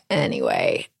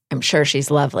anyway, I'm sure she's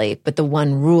lovely, but the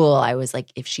one rule I was like,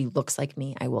 if she looks like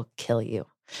me, I will kill you,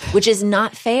 which is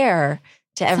not fair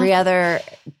to every other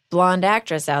blonde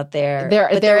actress out there.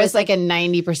 There is like a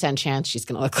 90% chance she's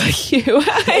going to look like you.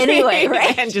 Anyway,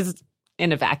 right? And just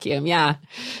in a vacuum. Yeah.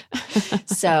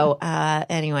 So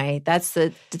anyway, that's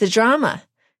the drama.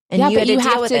 And but you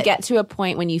have to get to a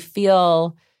point when you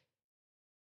feel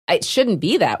it shouldn't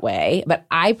be that way. But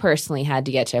I personally had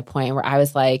to get to a point where I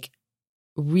was like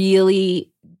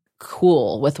really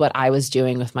cool with what I was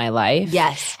doing with my life.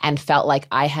 Yes. And felt like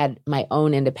I had my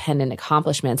own independent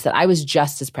accomplishments that I was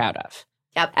just as proud of.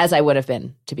 Yep. As I would have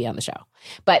been to be on the show.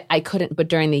 But I couldn't, but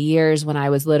during the years when I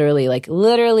was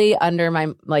literally under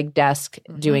my like desk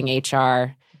doing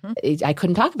HR, I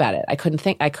couldn't talk about it.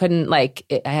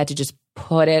 I had to just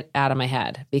put it out of my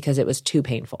head because it was too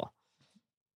painful.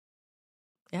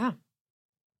 Yeah.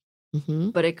 Mm-hmm.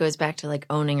 But it goes back to like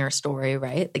owning our story,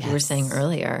 right? Like you were saying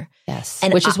earlier. Yes.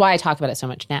 And which is why I talk about it so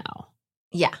much now.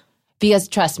 Yeah. Because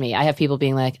trust me, I have people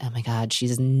being like, "Oh my God,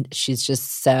 she's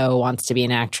just so wants to be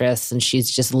an actress, and she's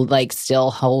just like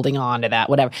still holding on to that,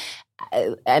 whatever."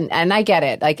 And I get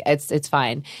it, like it's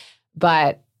fine,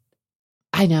 but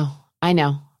I know,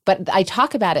 but I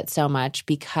talk about it so much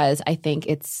because I think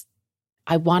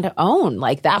I want to own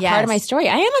like that part of my story.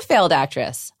 I am a failed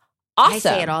actress. Awesome. I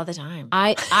say it all the time.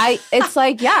 It's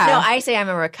like, yeah. No, I say I'm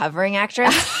a recovering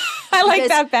actress. I like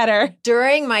that better.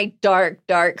 During my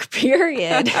dark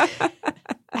period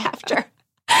after.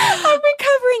 I'm a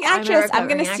recovering actress. I'm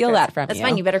going to steal that from you. That's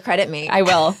fine. You better credit me. I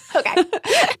will. Okay.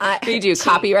 You do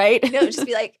copyright? No, just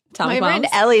be like, Tommy my friend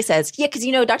Ellie says, yeah, because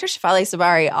Dr. Shefali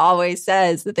Sabari always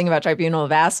says the thing about Tribunal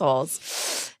of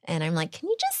Assholes. And I'm like, can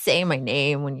you just say my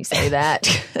name when you say that?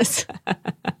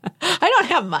 I don't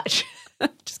have much.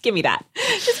 Just give me that.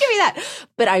 Just give me that.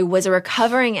 But I was a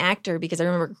recovering actor because I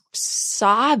remember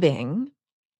sobbing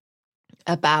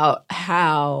about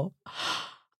how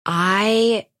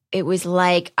it was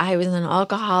like I was an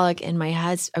alcoholic and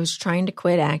I was trying to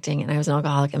quit acting and I was an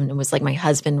alcoholic and it was like my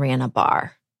husband ran a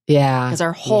bar. Yeah. Because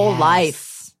our whole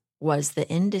life was the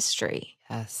industry.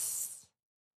 Yes.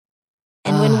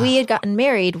 And when we had gotten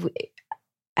married,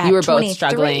 you were both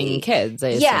struggling kids, I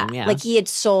assume. Yeah. Like he had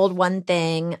sold one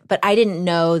thing, but I didn't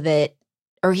know that,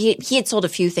 or he had sold a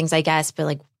few things, I guess, but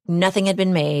like nothing had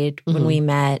been made when we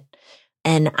met.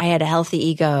 And I had a healthy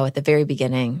ego at the very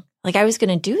beginning. Like I was going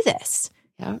to do this.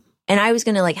 Yeah. And I was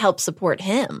going to like help support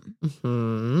him.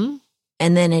 Mm-hmm.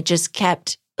 And then it just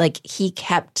kept, like he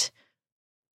kept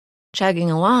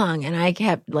chugging along and I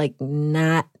kept like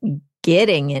not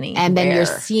getting anywhere. And then you're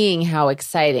seeing how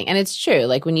exciting. And it's true.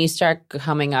 Like when you start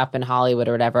coming up in Hollywood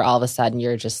or whatever, all of a sudden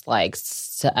you're just like,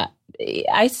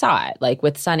 I saw it like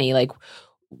with Sunny, like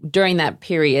during that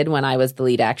period when I was the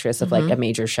lead actress of like a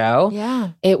major show.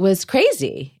 Yeah. It was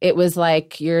crazy. It was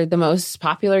like you're the most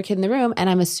popular kid in the room. And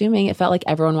I'm assuming it felt like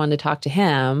everyone wanted to talk to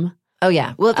him. Oh,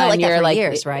 yeah. Well, it felt like that for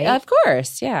years, right? Of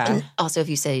course, yeah. And also, if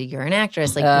you say you're an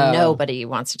actress, like nobody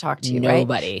wants to talk to you, right?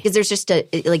 Nobody. Because there's just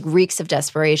like reeks of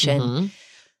desperation. Mm-hmm.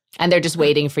 And they're just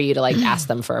waiting for you to like ask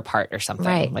them for a part or something.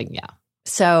 Right. Like, yeah.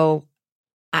 So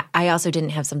I also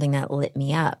didn't have something that lit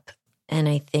me up. And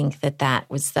I think that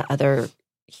was the other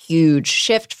huge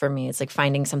shift for me. It's like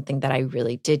finding something that I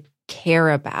really did care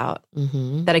about,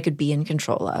 that I could be in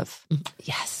control of.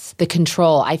 Yes. The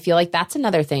control. I feel like that's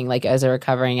another thing, like as a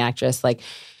recovering actress, like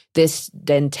the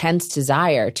intense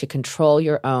desire to control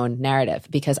your own narrative,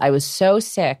 because I was so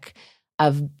sick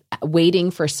of waiting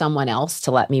for someone else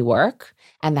to let me work.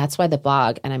 And that's why the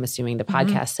blog, and I'm assuming the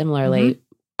podcast similarly,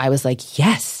 I was like,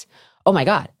 yes, oh my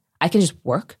God, I can just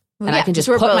work. And I can just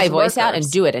put my voice out and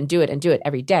do it and do it and do it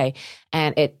every day.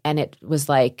 And it was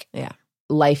like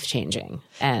life-changing.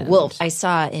 And well, I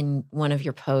saw in one of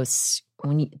your posts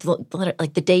when you,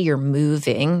 like the day you're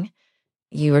moving,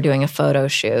 you were doing a photo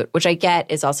shoot, which I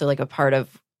get is also like a part of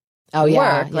work.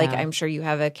 Yeah. Like I'm sure you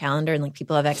have a calendar and like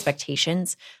people have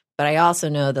expectations, but I also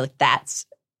know that like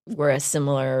we're a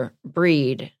similar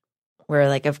breed where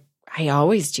like I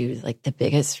always do like the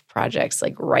biggest projects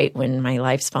like right when my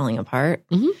life's falling apart.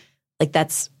 Like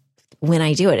that's when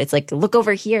I do it. It's like, look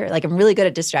over here. Like I'm really good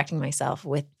at distracting myself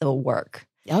with the work.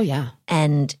 Oh, yeah.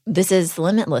 And this is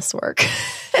limitless work.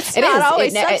 It's not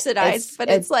always subsidized, but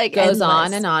it's like goes endless.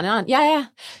 on and on and on. Yeah.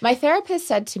 My therapist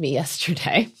said to me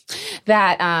yesterday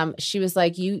that she was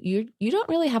like, you don't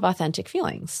really have authentic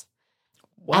feelings.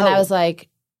 Whoa. And I was like,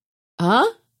 huh?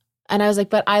 And I was like,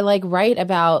 but I like write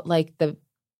about like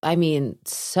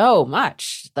so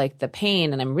much like the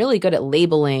pain, and I'm really good at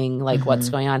labeling like what's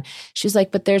going on. She's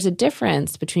like, but there's a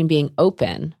difference between being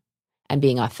open and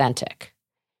being authentic.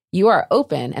 You are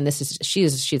open, and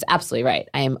she's absolutely right.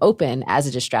 I am open as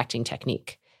a distracting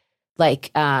technique,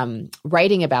 like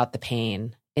writing about the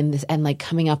pain in this and like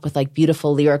coming up with like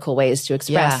beautiful lyrical ways to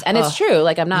express. Yeah. And it's true.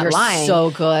 Like I'm not lying.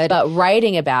 So good. But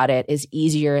writing about it is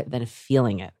easier than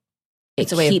feeling it.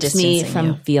 It's a way of keeps me distancing from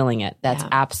you. feeling it. That's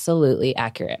absolutely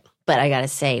accurate. But I got to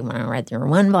say, when I read your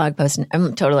one blog post, and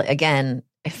I'm totally, again,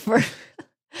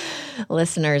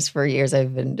 Listeners, for years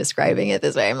I've been describing it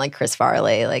this way. I'm like Chris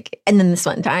Farley, like, and then this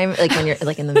one time, like when you're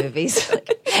like in the movies,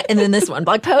 like, and then this one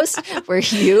blog post where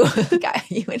you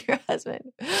and your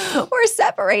husband were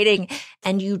separating,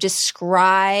 and you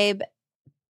describe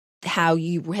how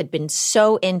you had been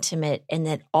so intimate, and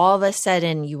that all of a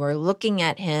sudden you were looking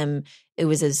at him. It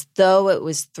was as though it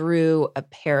was through a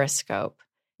periscope,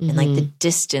 and like the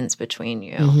distance between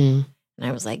you. And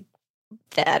I was like,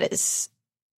 that is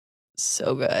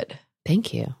so good.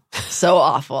 Thank you. So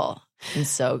awful and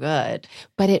so good.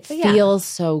 But it feels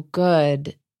so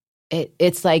good.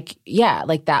 It's like,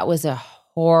 like that was a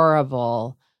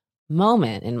horrible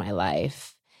moment in my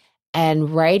life. And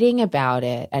writing about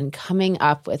it and coming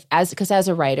up with, because as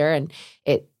a writer, and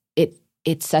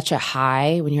it's such a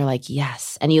high when you're like,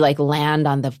 yes, and you like land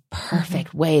on the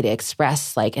perfect way to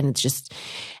express, like, and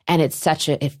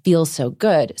it feels so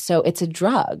good. So it's a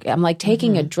drug. I'm like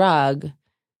taking a drug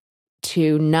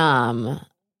to numb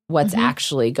what's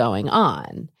actually going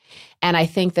on. And I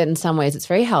think that in some ways it's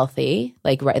very healthy,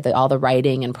 like all the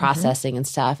writing and processing and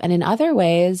stuff. And in other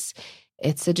ways,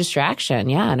 it's a distraction,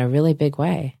 in a really big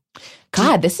way.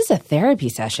 God, this is a therapy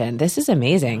session. This is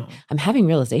amazing. I'm having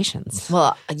realizations.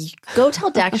 Well, go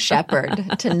tell Dax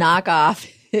Shepard to knock off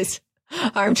his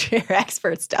armchair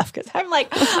expert stuff, because I'm like,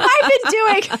 I've been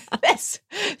doing this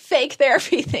fake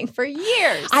therapy thing for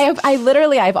years. I've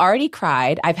already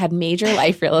cried. I've had major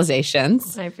life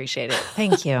realizations. I appreciate it.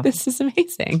 Thank you. This is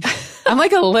amazing. I'm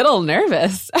like a little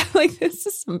nervous. I'm like, this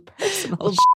is some personal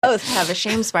We'll both have a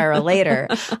shame spiral later.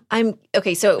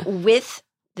 Okay. So with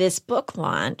this book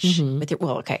launch, with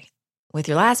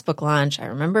your last book launch, I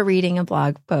remember reading a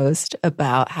blog post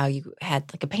about how you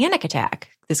had like a panic attack.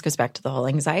 This goes back to the whole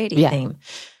anxiety theme.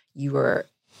 Were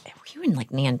you in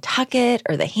like Nantucket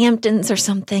or the Hamptons or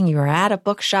something? You were at a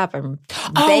bookshop. I'm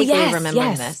vaguely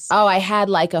remembering this. Oh, I had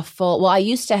like I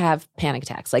used to have panic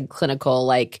attacks, like clinical,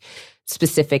 like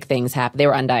specific things happen. They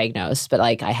were undiagnosed, but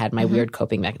like I had my weird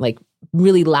coping mechanism, like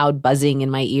really loud buzzing in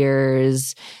my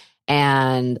ears,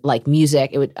 and like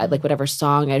music. It would like whatever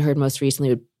song I'd heard most recently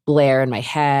would blare in my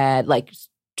head, like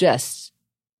just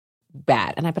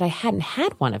bad. But I hadn't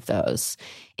had one of those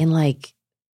in like,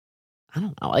 I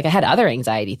don't know, like I had other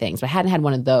anxiety things, but I hadn't had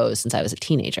one of those since I was a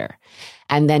teenager.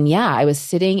 And then, I was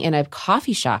sitting in a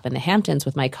coffee shop in the Hamptons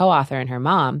with my co-author and her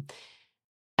mom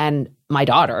and my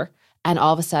daughter. And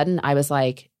all of a sudden I was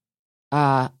like,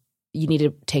 you need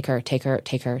to take her.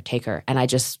 And I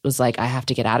just was like, I have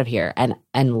to get out of here,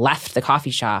 and left the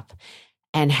coffee shop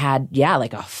and had,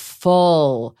 like a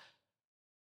full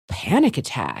panic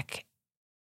attack.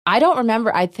 I don't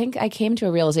remember. I think I came to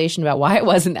a realization about why it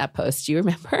wasn't that post. Do you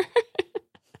remember?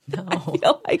 No.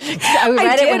 I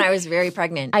read it when I was very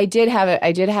pregnant. I did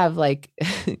have like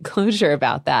closure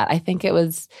about that. I think it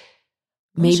was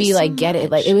maybe like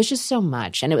it was just so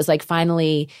much. And it was like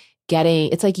finally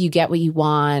it's like you get what you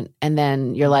want, and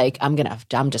then you're like, I'm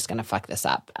just gonna fuck this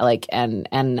up. Like, and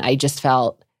I just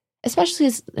felt, especially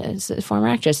as a former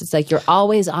actress, it's like you're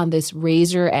always on this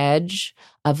razor edge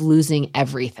of losing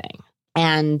everything.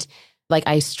 And like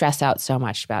I stress out so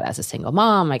much about as a single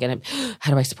mom, like,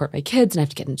 how do I support my kids? And I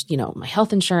have to get, my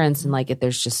health insurance. And like,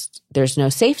 there's no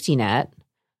safety net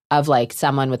of like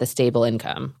someone with a stable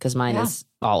income, because mine is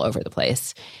all over the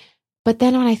place. But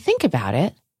then when I think about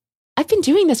it, I've been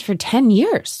doing this for 10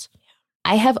 years.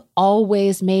 I have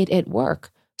always made it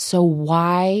work. So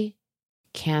why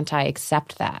can't I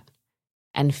accept that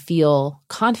and feel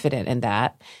confident in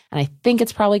that? And I think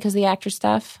it's probably because of the actor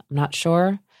stuff. I'm not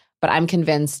sure. But I'm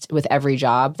convinced with every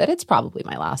job that it's probably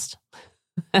my last.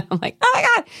 I'm like, oh my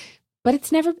God. But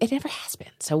it never has been.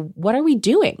 So what are we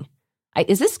doing?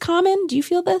 Is this common? Do you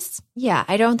feel this? Yeah,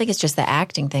 I don't think it's just the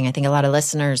acting thing. I think a lot of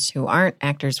listeners who aren't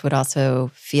actors would also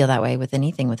feel that way with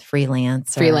anything, with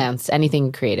freelance.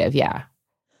 Anything creative, yeah.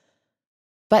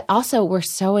 But also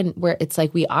it's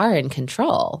like we are in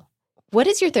control. What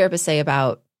does your therapist say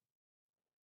about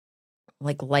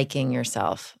like liking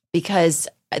yourself? Because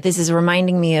this is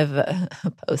reminding me of a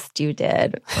post you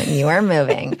did when you were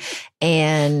moving,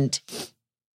 and God,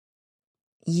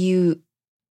 we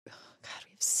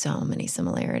have so many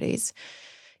similarities.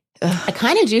 I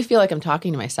kind of do feel like I'm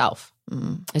talking to myself.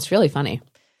 It's really funny.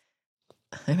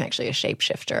 I'm actually a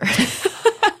shapeshifter.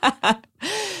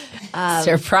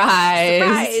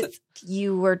 Surprise.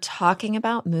 You were talking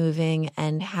about moving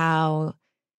and how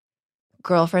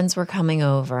girlfriends were coming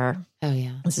over. Oh,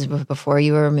 yeah. This is before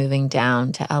you were moving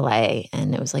down to LA.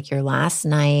 And it was like your last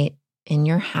night in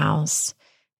your house,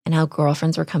 and how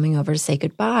girlfriends were coming over to say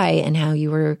goodbye, and how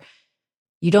you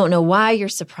don't know why you're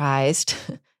surprised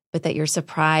but that you're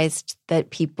surprised that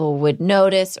people would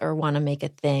notice or want to make a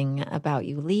thing about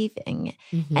you leaving.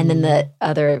 Mm-hmm. And then the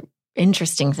other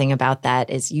interesting thing about that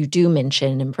is you do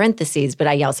mention in parentheses, but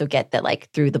I also get that like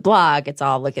through the blog, it's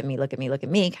all look at me, look at me, look at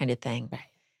me kind of thing. Right.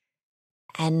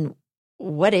 And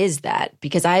what is that?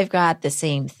 Because I've got the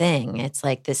same thing. It's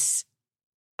like this,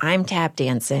 I'm tap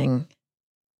dancing.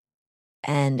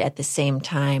 And at the same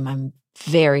time, I'm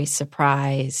very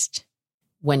surprised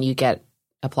when you get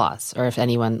applause or if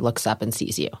anyone looks up and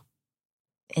sees you.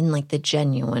 In like the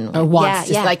genuine Or wants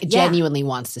genuinely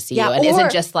wants to see you. And or,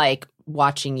 isn't just like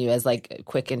watching you as like a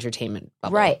quick entertainment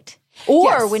bubble. Right.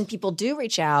 Or when people do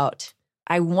reach out,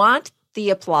 I want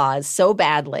the applause so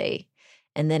badly.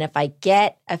 And then if I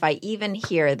even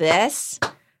hear this,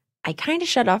 I kind of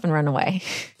shut off and run away.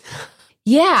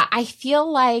 Yeah. I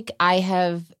feel like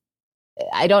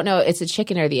I don't know, it's a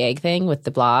chicken or the egg thing with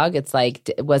the blog. It's like,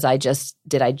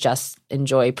 did I just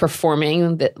enjoy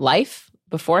performing the life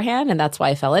beforehand and that's why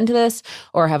I fell into this?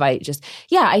 Or have I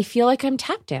I feel like I'm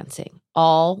tap dancing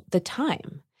all the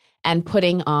time and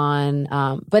putting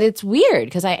on, but it's weird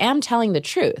because I am telling the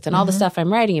truth and all the stuff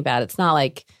I'm writing about. It's not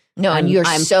like, no, and you're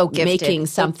so gifted. Making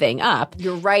something up.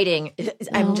 You're writing.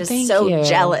 I'm just so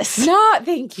jealous. No,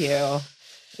 thank you.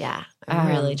 Yeah, I'm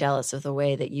really jealous of the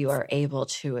way that you are able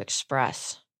to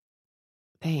express.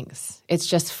 Thanks. It's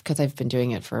just because I've been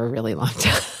doing it for a really long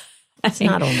time. It's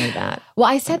not only that. Well,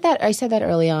 I said that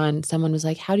early on. Someone was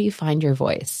like, how do you find your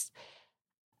voice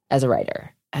as a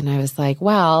writer? And I was like,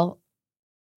 well,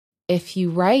 if you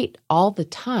write all the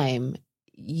time,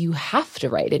 you have to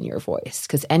write in your voice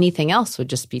because anything else would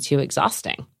just be too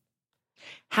exhausting.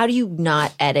 How do you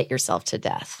not edit yourself to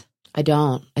death? I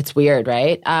don't. It's weird,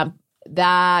 right?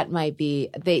 That might be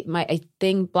I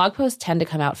think blog posts tend to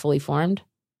come out fully formed,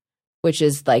 which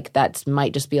is like that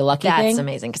might just be a lucky thing. That's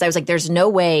amazing because I was like, there's no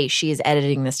way she is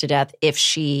editing this to death if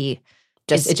she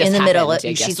just in the middle.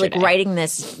 She's yesterday. like writing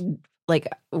this like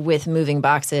with moving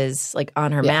boxes like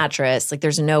on her mattress. Like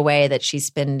there's no way that she's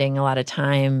spending a lot of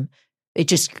time.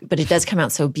 But it does come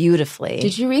out so beautifully.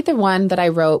 Did you read the one that I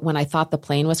wrote when I thought the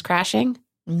plane was crashing?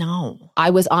 No.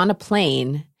 I was on a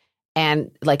plane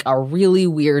and like a really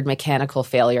weird mechanical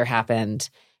failure happened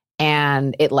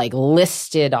and it like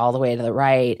listed all the way to the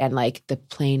right and like the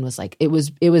plane was like, it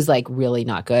was like really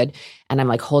not good. And I'm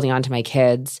like holding on to my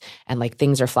kids and like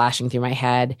things are flashing through my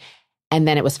head. And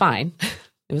then it was fine.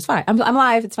 It was fine. I'm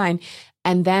alive. It's fine.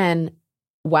 And then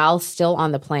while still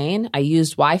on the plane, I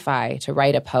used Wi-Fi to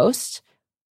write a post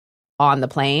on the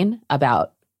plane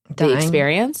about the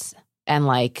experience. And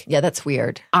like, yeah, that's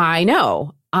weird. I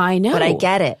know. But I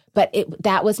get it. But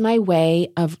that was my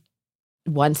way of,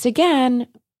 once again,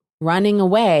 running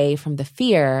away from the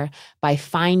fear by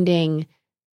finding,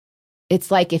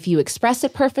 it's like if you express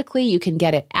it perfectly, you can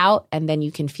get it out and then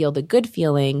you can feel the good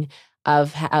feeling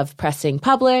of pressing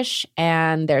publish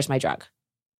and there's my drug.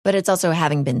 But it's also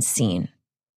having been seen.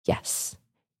 Yes.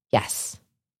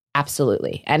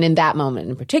 Absolutely. And in that moment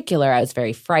in particular, I was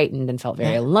very frightened and felt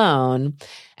very alone.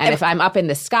 And if I'm up in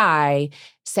the sky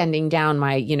sending down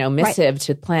my, missive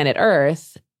to planet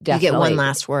Earth, definitely. You get one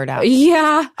last word out.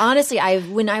 Yeah. Honestly,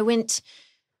 when I went,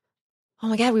 oh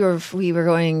my God, we were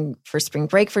going for spring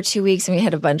break for 2 weeks and we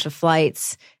had a bunch of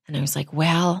flights. And I was like,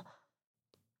 well,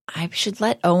 I should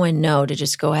let Owen know to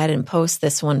just go ahead and post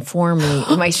this one for me.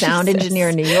 My sound engineer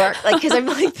in New York. Like, because I'm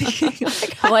like thinking,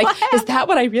 is that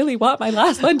what I really want my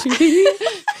last one to be?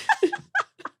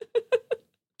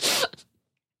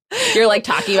 You're like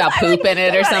talking about poop in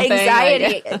it or something.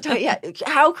 Anxiety.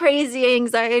 How crazy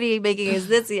anxiety making is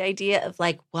this? The idea of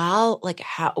like, well, like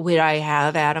how would I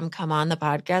have Adam come on the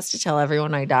podcast to tell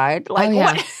everyone I died? Like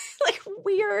what? Like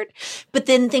weird. But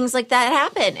then things like that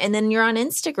happen. And then you're on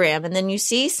Instagram and then you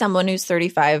see someone who's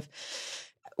 35.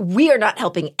 We are not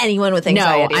helping anyone with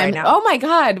anxiety right now. Oh my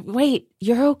God. Wait,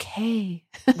 you're okay.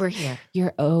 We're here.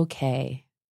 You're okay.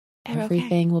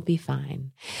 Everything will be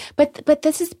fine. But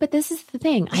this is the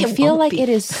thing. I feel like it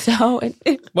is so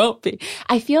it won't be.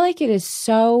 I feel like it is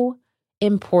so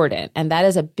important. And that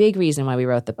is a big reason why we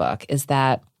wrote the book is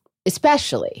that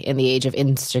especially in the age of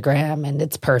Instagram and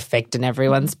it's perfect and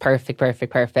everyone's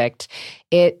perfect.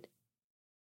 It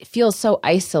feels so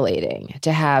isolating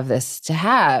to have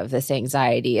this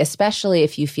anxiety, especially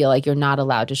if you feel like you're not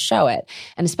allowed to show it.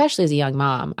 And especially as a young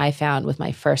mom, I found with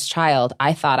my first child,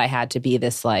 I thought I had to be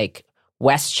this like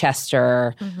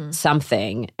Westchester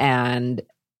something and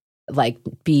like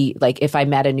be like, if I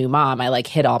met a new mom, I like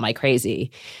hid all my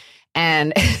crazy.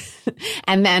 And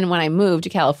and then when I moved to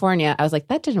California, I was like,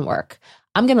 that didn't work.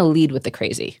 I'm going to lead with the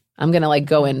crazy. I'm going to like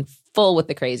go in full with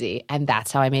the crazy. And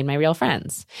that's how I made my real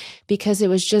friends because it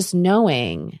was just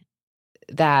knowing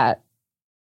that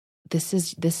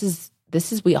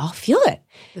we all feel it.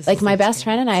 Like my best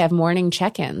friend and I have morning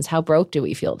check-ins. How broke do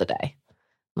we feel today?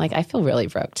 I'm like, I feel really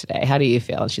broke today. How do you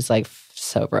feel? And she's like,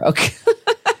 so broke.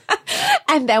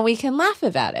 And then we can laugh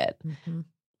about it. Mm-hmm.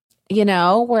 You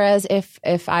know, whereas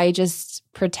if I just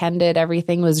pretended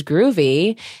everything was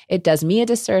groovy, it does me a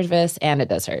disservice and it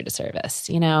does her a disservice,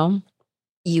 you know?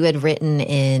 You had written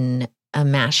in a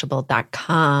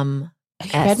Mashable.com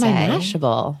essay. I read my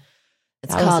Mashable.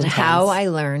 It's called How I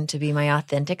Learned to Be My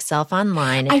Authentic Self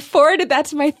Online. I forwarded that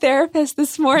to my therapist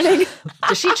this morning.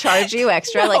 Does she charge you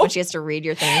extra, No. like when she has to read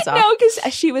your things off? No,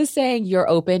 because she was saying, you're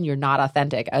open, you're not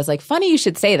authentic. I was like, funny you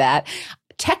should say that.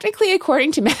 Technically,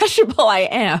 according to Mashable, I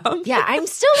am. Yeah, I'm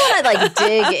still want to like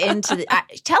dig into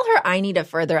tell her I need a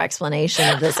further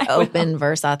explanation of this open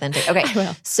versus authentic.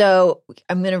 Okay, so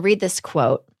I'm going to read this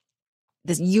quote.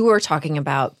 You were talking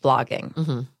about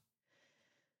blogging,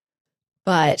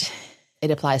 but it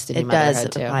applies to new it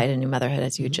motherhood does too. apply to new motherhood,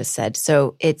 as you just said.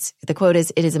 So the quote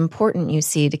is, "It is important, you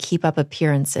see, to keep up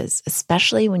appearances,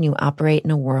 especially when you operate in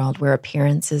a world where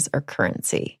appearances are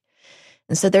currency.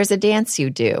 And so there's a dance you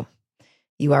do.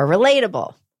 You are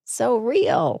relatable, so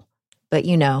real, but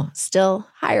still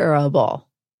hireable,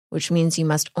 which means you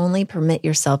must only permit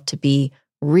yourself to be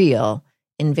real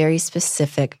in very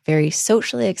specific, very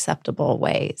socially acceptable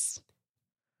ways."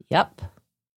 Yep.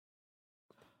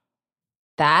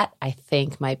 That, I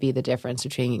think, might be the difference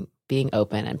between being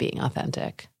open and being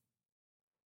authentic.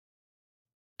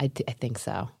 I think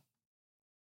so.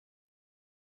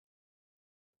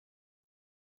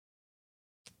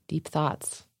 Deep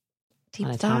thoughts. Deep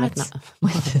thoughts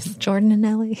with Jordan and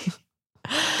Ellie.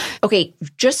 Okay,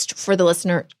 just for the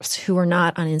listeners who are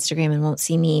not on Instagram and won't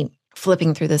see me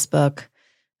flipping through this book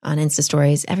on Insta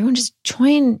Stories, everyone just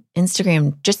join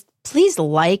Instagram. Just please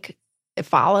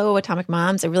follow Atomic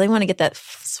Moms. I really want to get that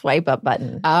swipe up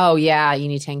button. Oh, yeah. You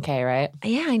need 10K, right?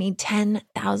 Yeah, I need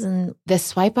 10,000. The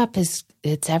swipe up it's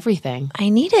everything. I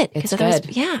need it. It's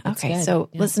good. Yeah. It's okay. good. So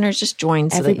listeners, just join.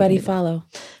 So Everybody follow.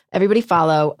 Everybody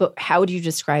follow. But how would you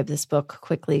describe this book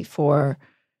quickly for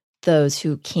those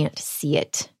who can't see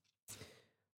it?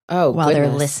 Oh, while they're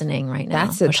listening right now.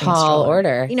 That's a tall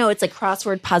order. It's like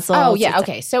crossword puzzles. Oh, yeah.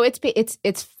 Okay. So it's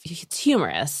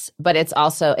humorous, but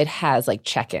it has like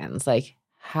check-ins, like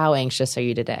how anxious are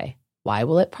you today? Why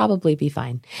will it probably be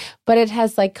fine? But it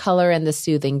has like color and the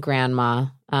soothing grandma,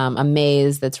 a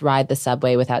maze that's ride the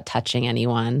subway without touching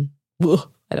anyone.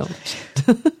 I don't.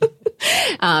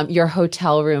 Your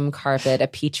hotel room carpet, a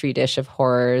petri dish of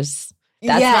horrors.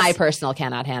 That's my personal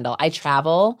cannot handle. I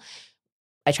travel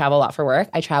a lot for work.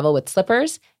 I travel with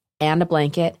slippers and a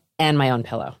blanket and my own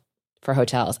pillow for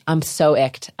hotels. I'm so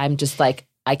icked. I'm just like,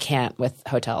 I can't with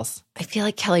hotels. I feel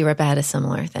like Kelly Ripa had a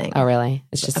similar thing. Oh, really?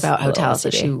 It's just about hotels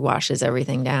that she washes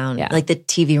everything down. Yeah. Like the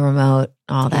TV remote,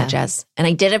 all that jazz. And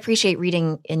I did appreciate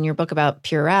reading in your book about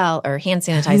Purell or hand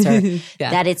sanitizer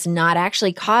that it's not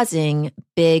actually causing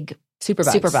big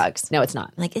superbugs. No, it's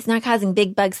not. Like it's not causing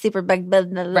big bugs, superbug. Blah,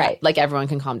 blah, blah. Right. Like everyone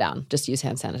can calm down. Just use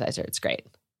hand sanitizer. It's great.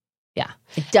 Yeah.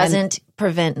 It doesn't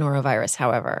prevent norovirus,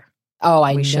 however. Oh,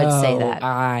 I know. We should say that.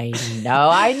 I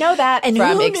know that and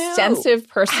from extensive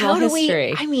personal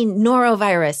history.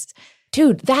 Norovirus.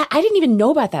 Dude, I didn't even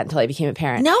know about that until I became a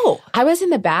parent. No. I was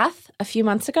in the bath a few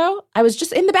months ago. I was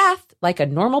just in the bath like a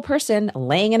normal person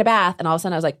laying in a bath. And all of a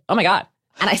sudden I was like, oh my God.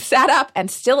 And I sat up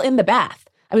and still in the bath.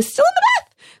 I was still in the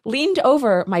bath, leaned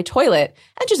over my toilet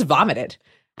and just vomited.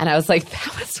 And I was like,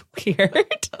 that was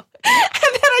weird. And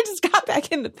then I just got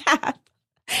back in the bath.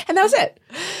 And that was it.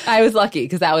 I was lucky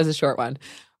because that was a short one.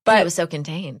 But it was so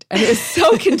contained. And it was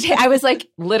so contained. I was like,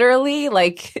 literally,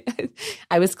 like,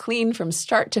 I was clean from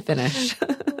start to finish.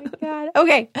 Oh my God.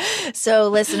 Okay. So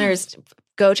listeners,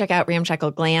 go check out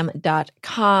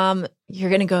ramshackleglam.com. You're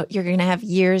going to have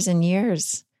years and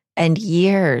years and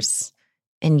years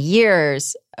and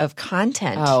years of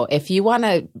content. Oh, if you want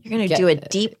to, you're going to do a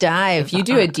deep dive. If you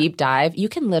do a deep dive, you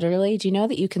can literally, do you know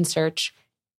that you can search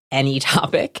any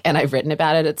topic? And I've written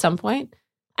about it at some point.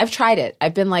 I've tried it.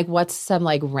 I've been like, what's some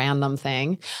like random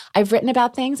thing? I've written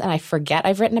about things and I forget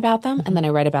I've written about them. And then I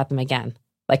write about them again,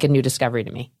 like a new discovery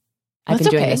to me. I've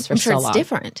been doing this for so long. It's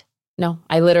different. No,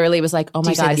 I literally was like, oh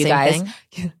my God, you guys.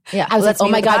 Yeah. I was like, oh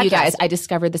my God, you guys, I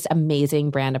discovered this amazing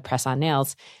brand of press-on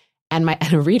nails. And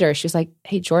a reader, she was like,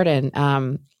 hey,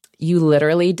 Jordan, you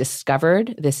literally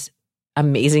discovered this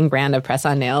amazing brand of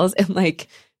press-on nails in like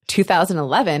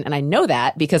 2011. And I know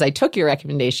that because I took your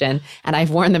recommendation and I've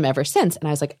worn them ever since. And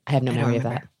I was like, I have no memory of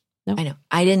that. No, I know.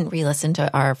 I didn't re-listen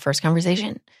to our first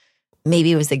conversation.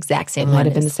 Maybe it was the exact same it one. Might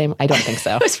have been the same. I don't think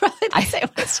so. It was probably the same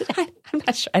one today. I'm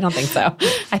not sure. I don't think so.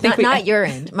 I think not your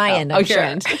end. My end. I'm your sure.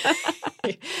 end.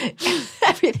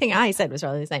 Everything I said was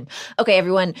probably the same. Okay,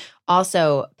 everyone,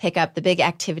 also pick up the big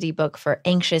activity book for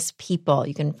anxious people.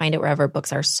 You can find it wherever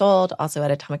books are sold, also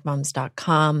at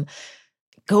atomicmoms.com.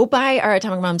 Go buy our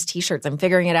Atomic Moms t-shirts. I'm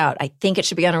figuring it out. I think it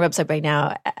should be on our website by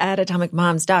now at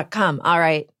atomicmoms.com. All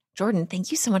right. Jordan,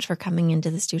 thank you so much for coming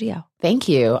into the studio. Thank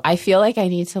you. I feel like I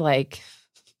need to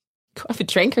go have a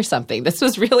drink or something. This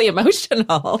was really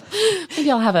emotional. Maybe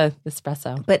I'll have a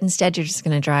espresso. But instead, you're just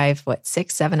going to drive,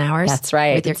 6-7 hours? That's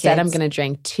right. With your Instead, kids? I'm going to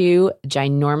drink 2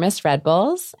 ginormous Red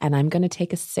Bulls, and I'm going to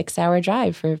take a 6-hour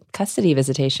drive for custody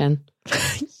visitation.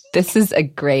 This is a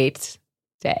great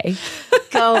day.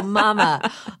 Go,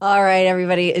 mama. All right,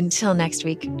 everybody. Until next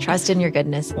week, trust in your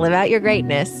goodness, live out your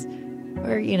greatness,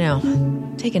 or,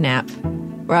 take a nap.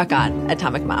 Rock on,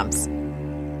 Atomic Moms.